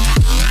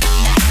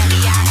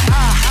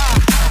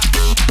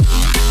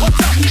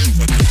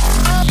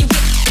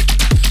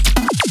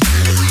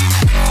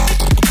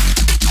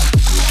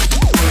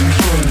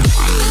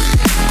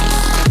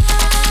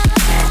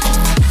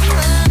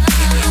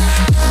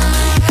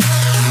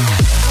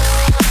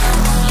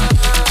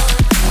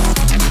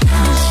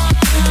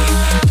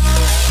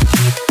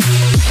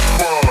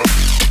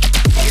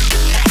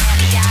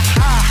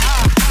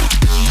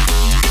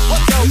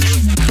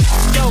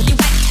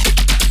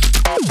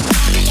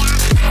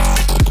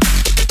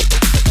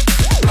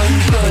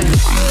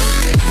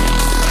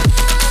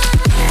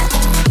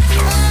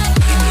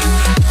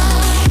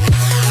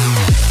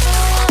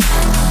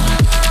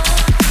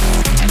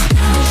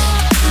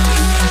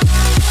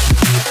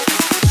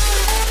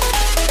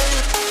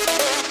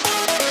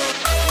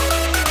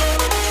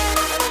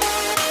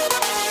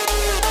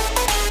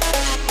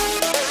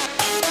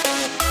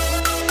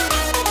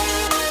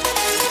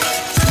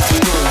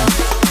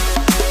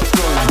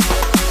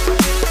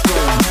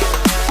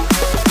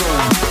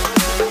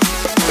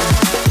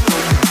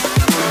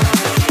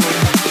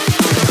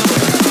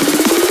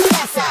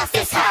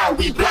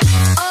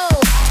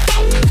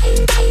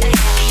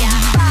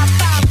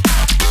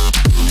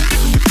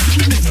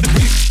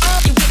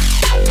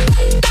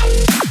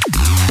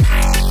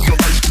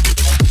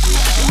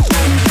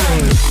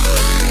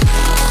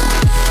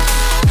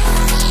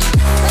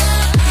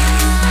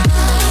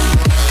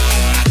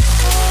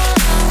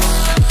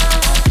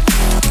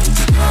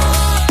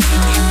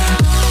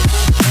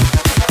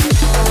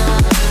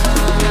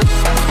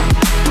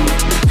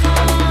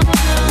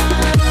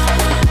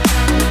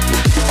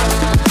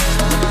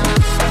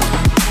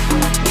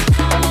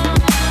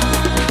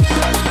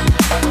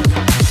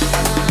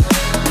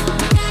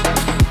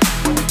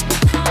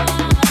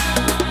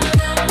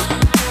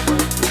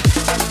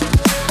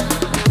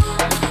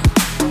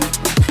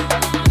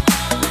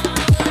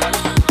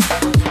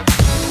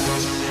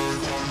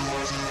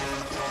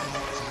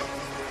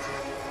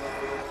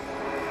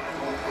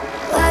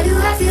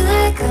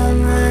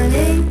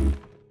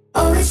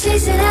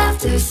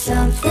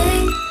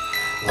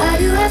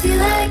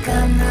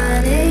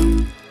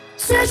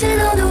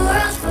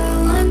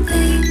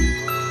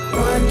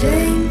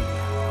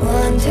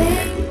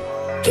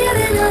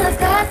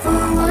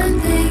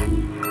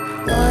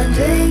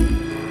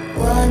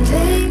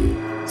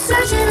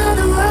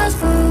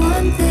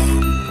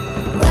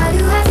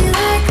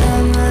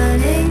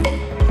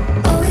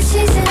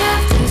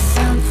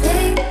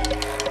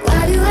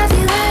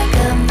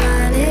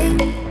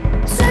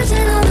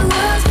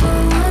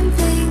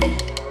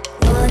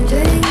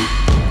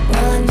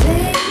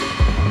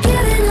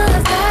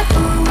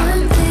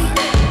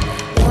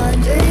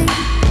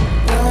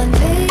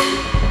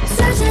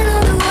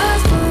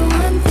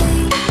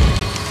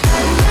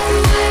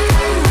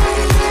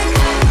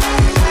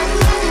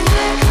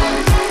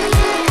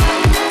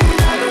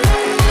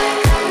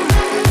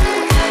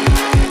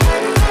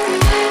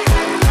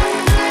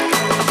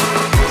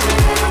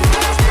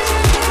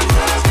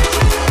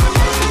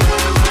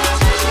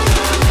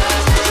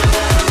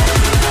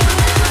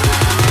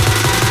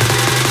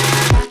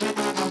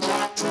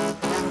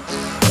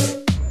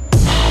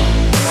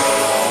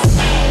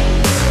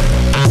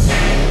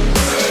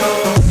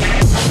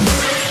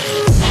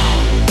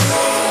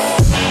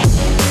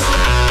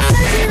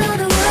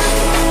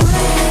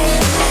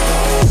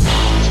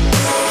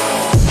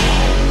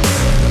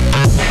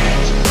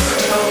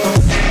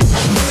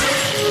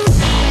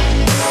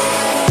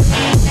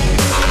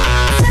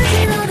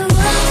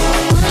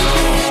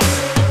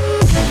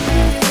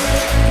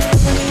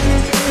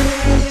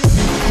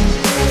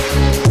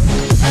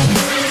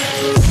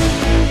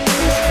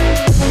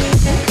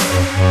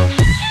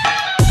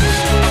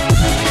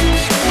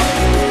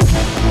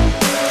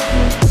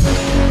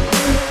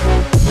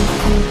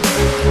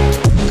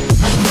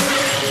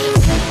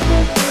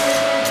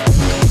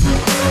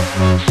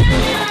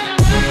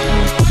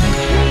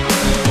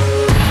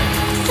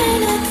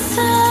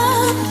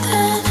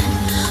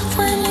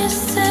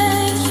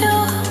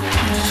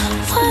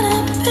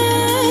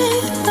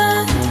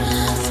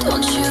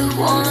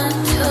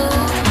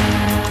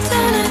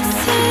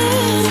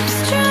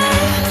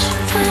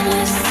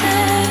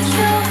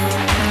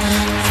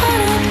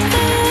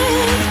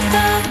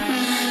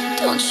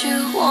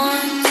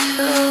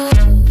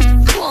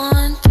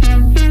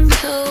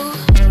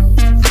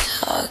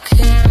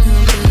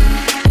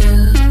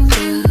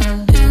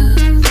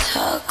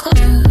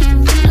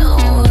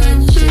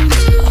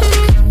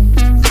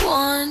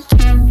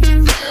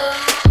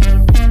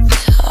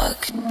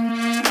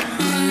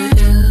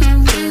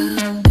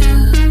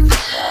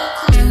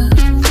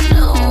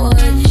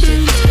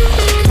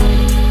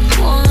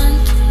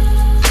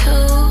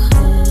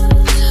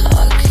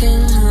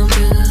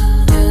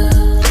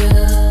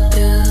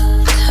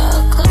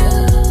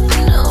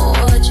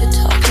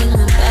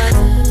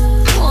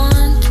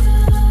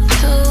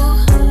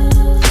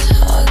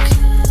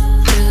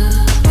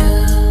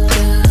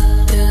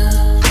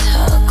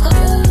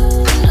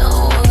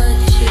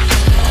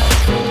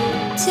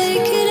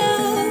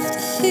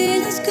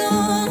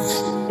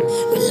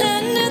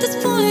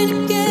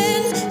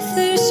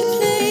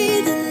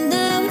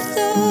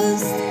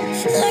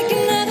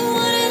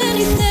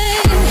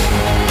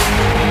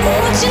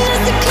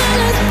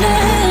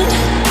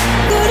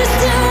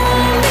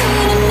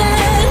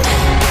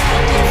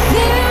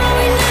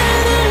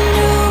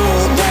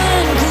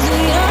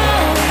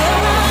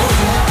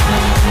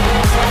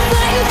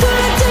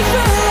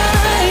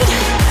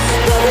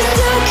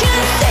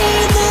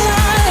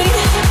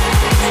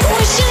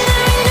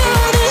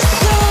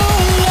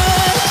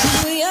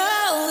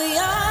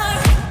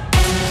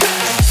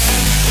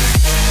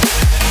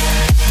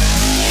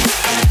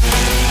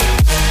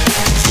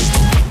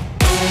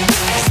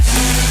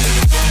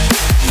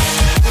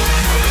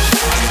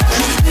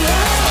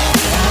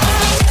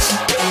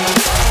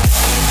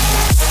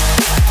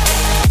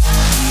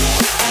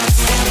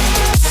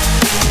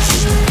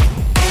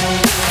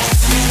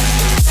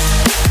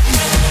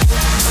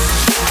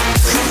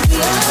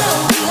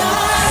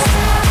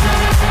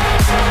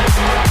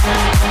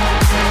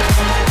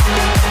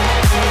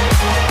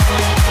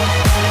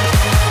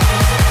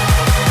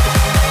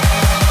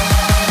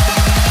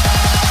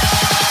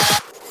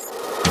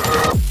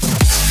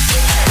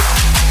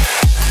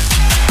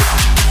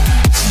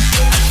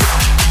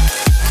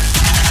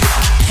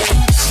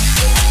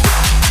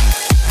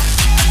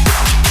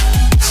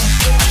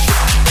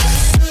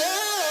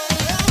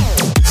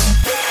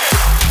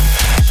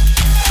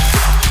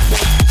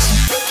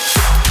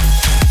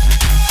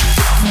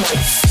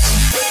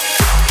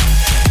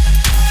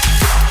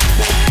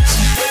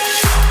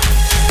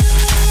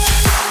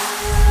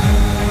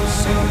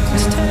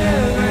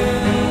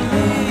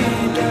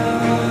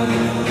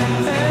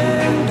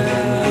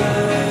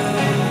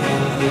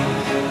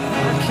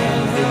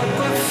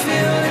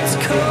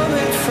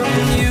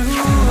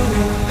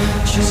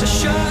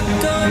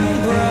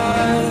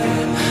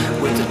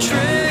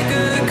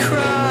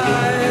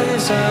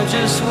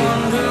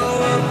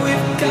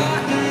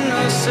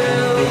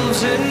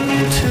 losing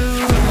you too.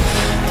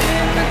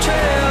 In the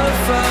trail of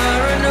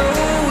fire, I know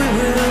we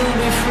will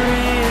be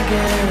free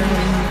again.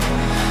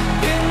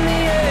 In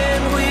the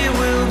end, we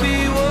will be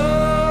one.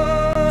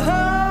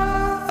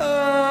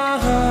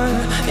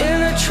 In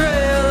a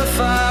trail of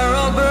fire,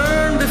 I'll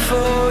burn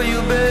before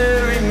you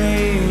bury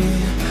me.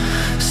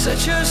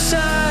 Set your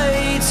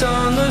sights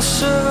on the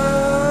sun.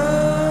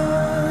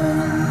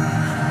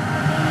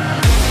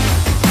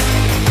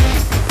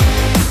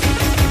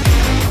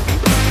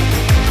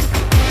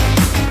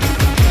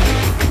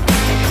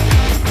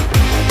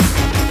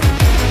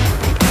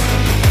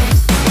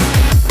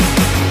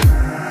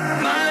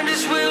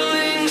 This one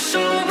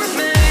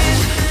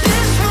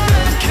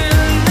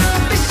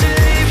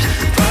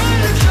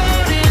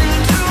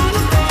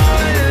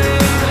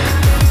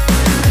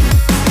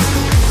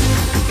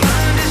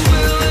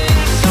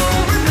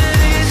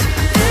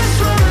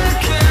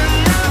I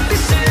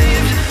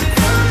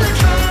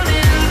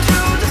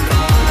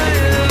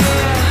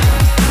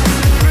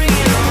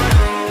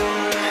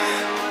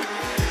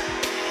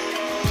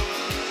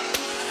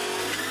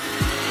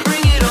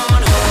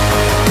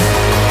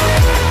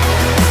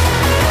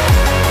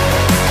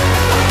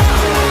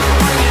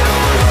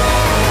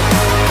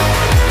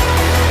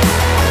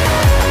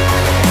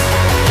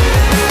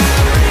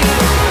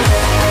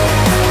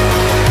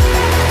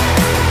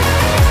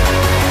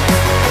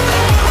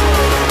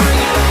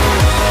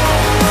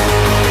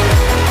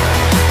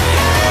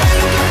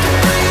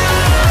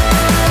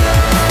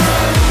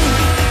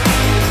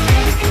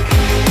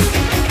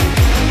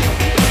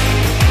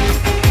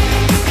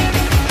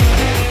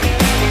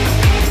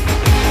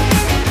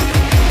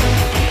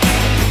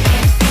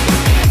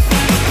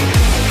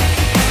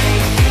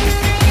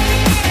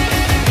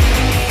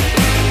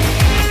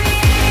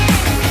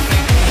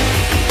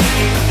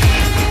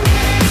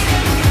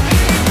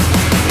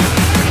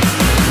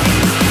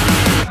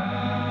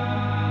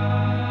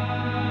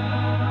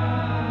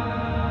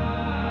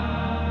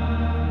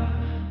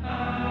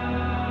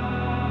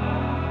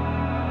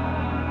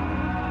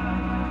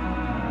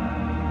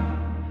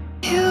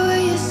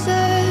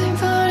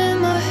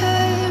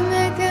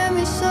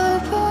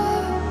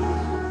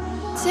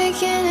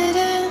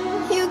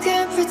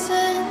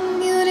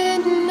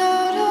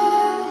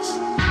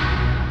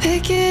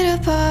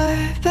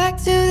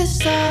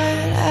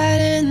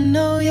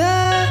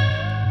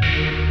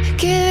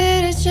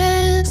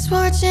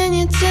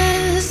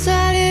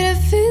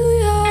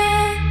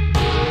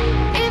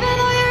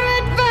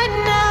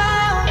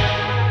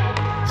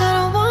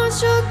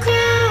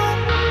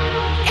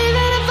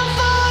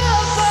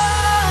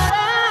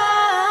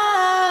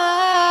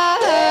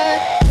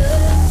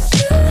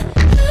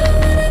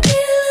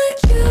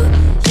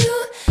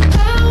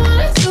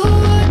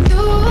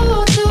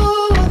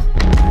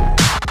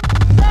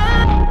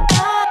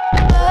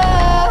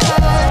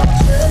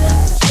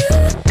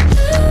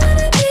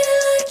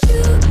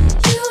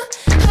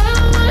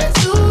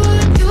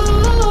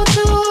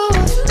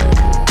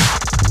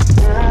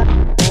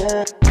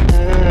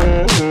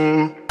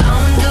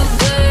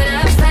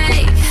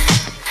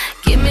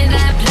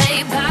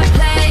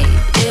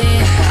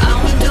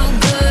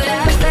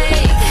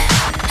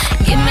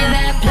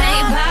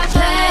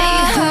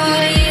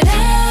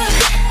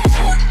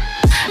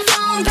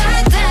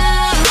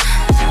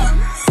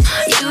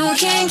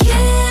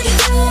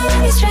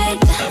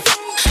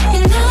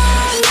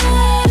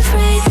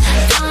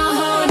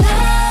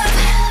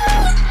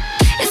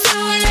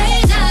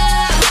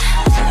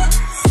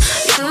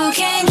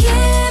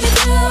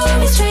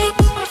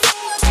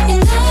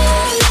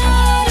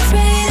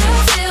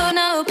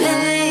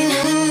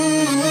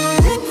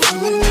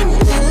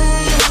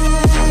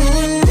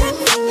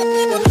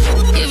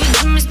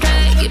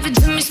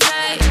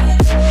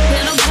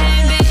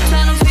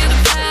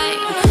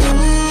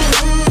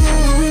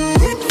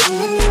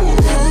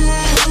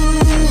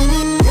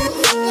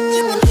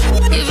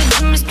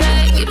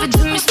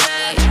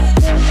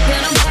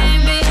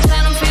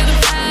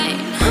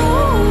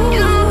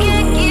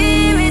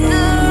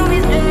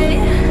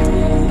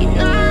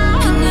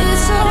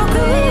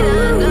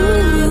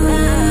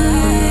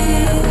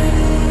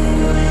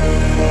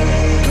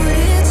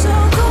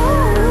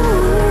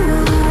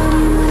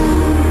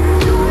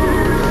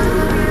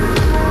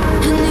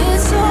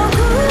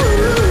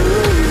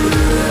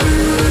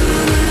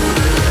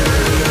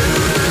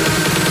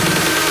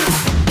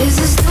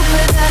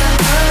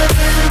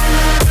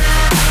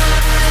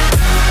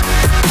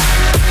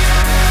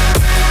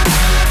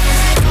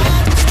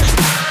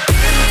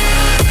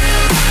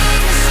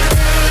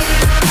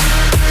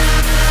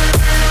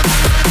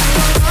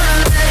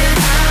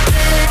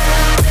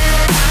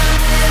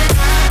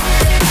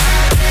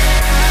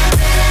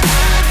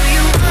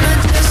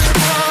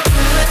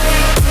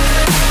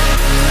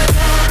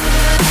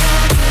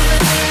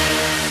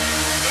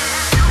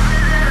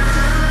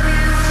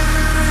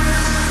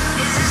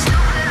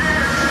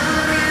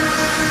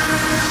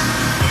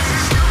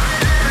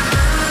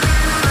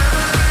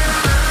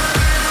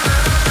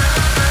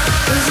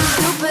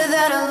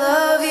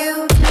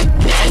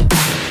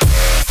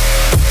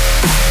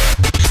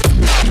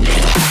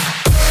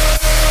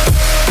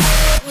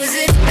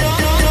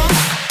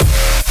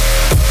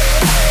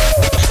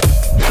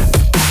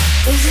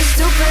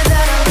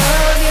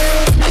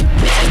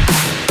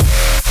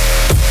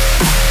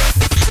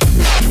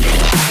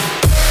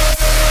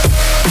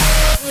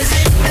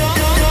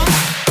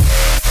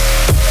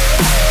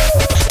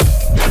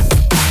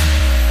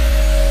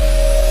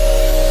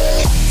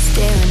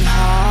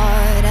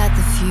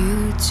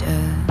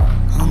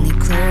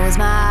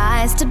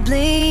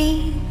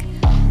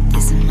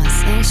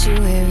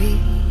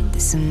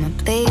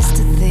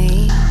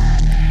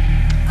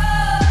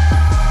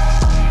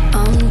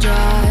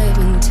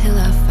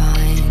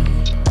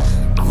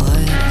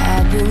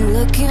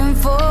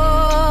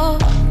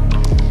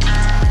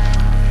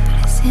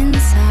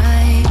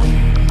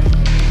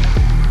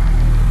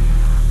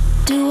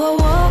Do I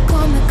walk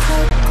on the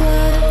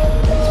cloudcliff?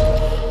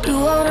 Do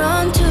I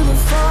run to the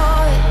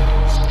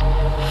forest?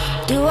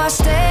 Do I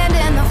stand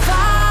in the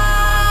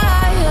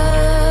fire?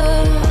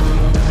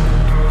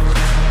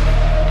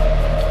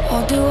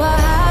 Or do I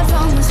hide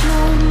from this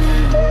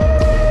moment?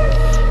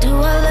 Do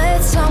I let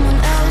someone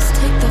else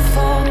take the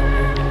fall?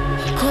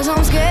 'Cause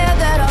I'm scared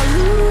that I'll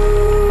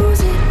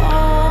lose it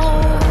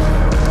all.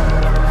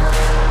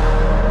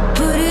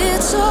 But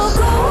it's all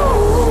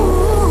gold,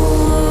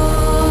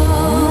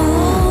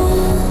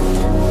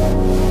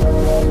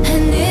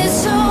 and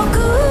it's all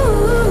good.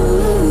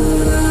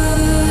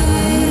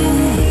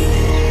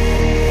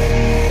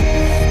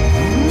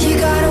 You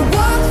gotta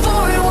work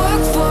for it,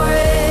 work for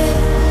it.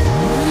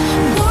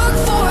 Work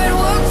for it,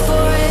 work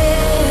for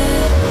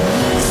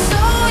it.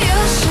 So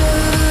you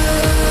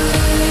should.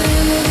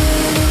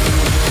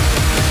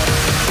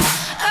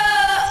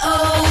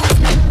 Oh.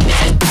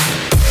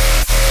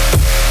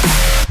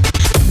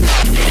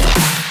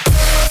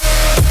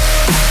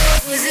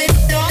 Is it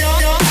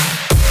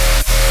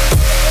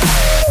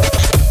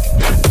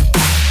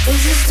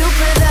Is it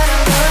stupid that I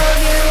love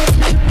you?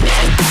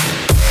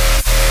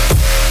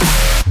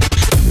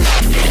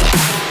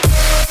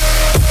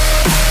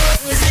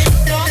 Is it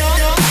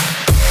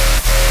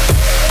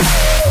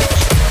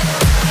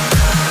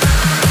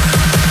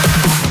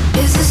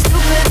Is it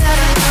stupid that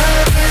I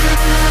love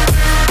you?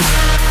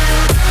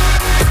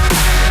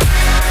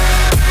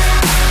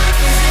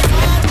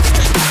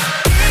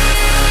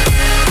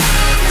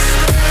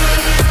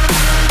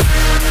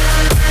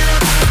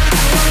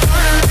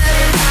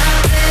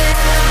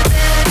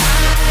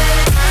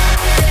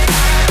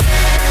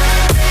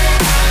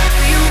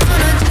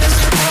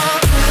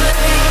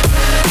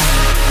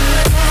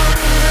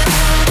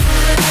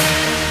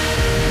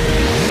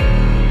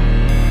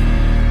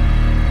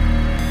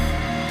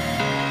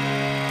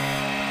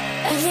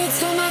 Every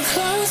time I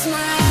close my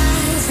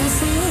eyes, I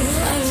see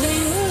a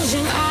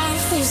vision of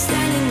you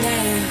standing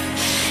there.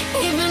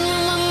 Even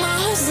when we're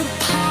miles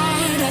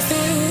apart, I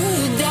feel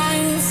you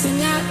dancing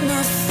at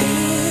my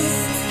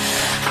feet.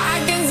 I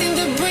can't seem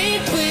to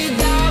breathe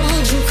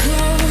without you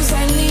close.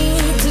 I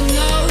need to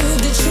know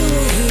that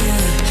you're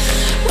here.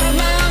 Wrap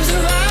my arms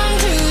around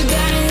you,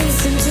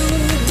 dancing to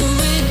the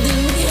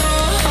rhythm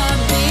your heart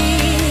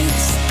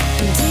beats.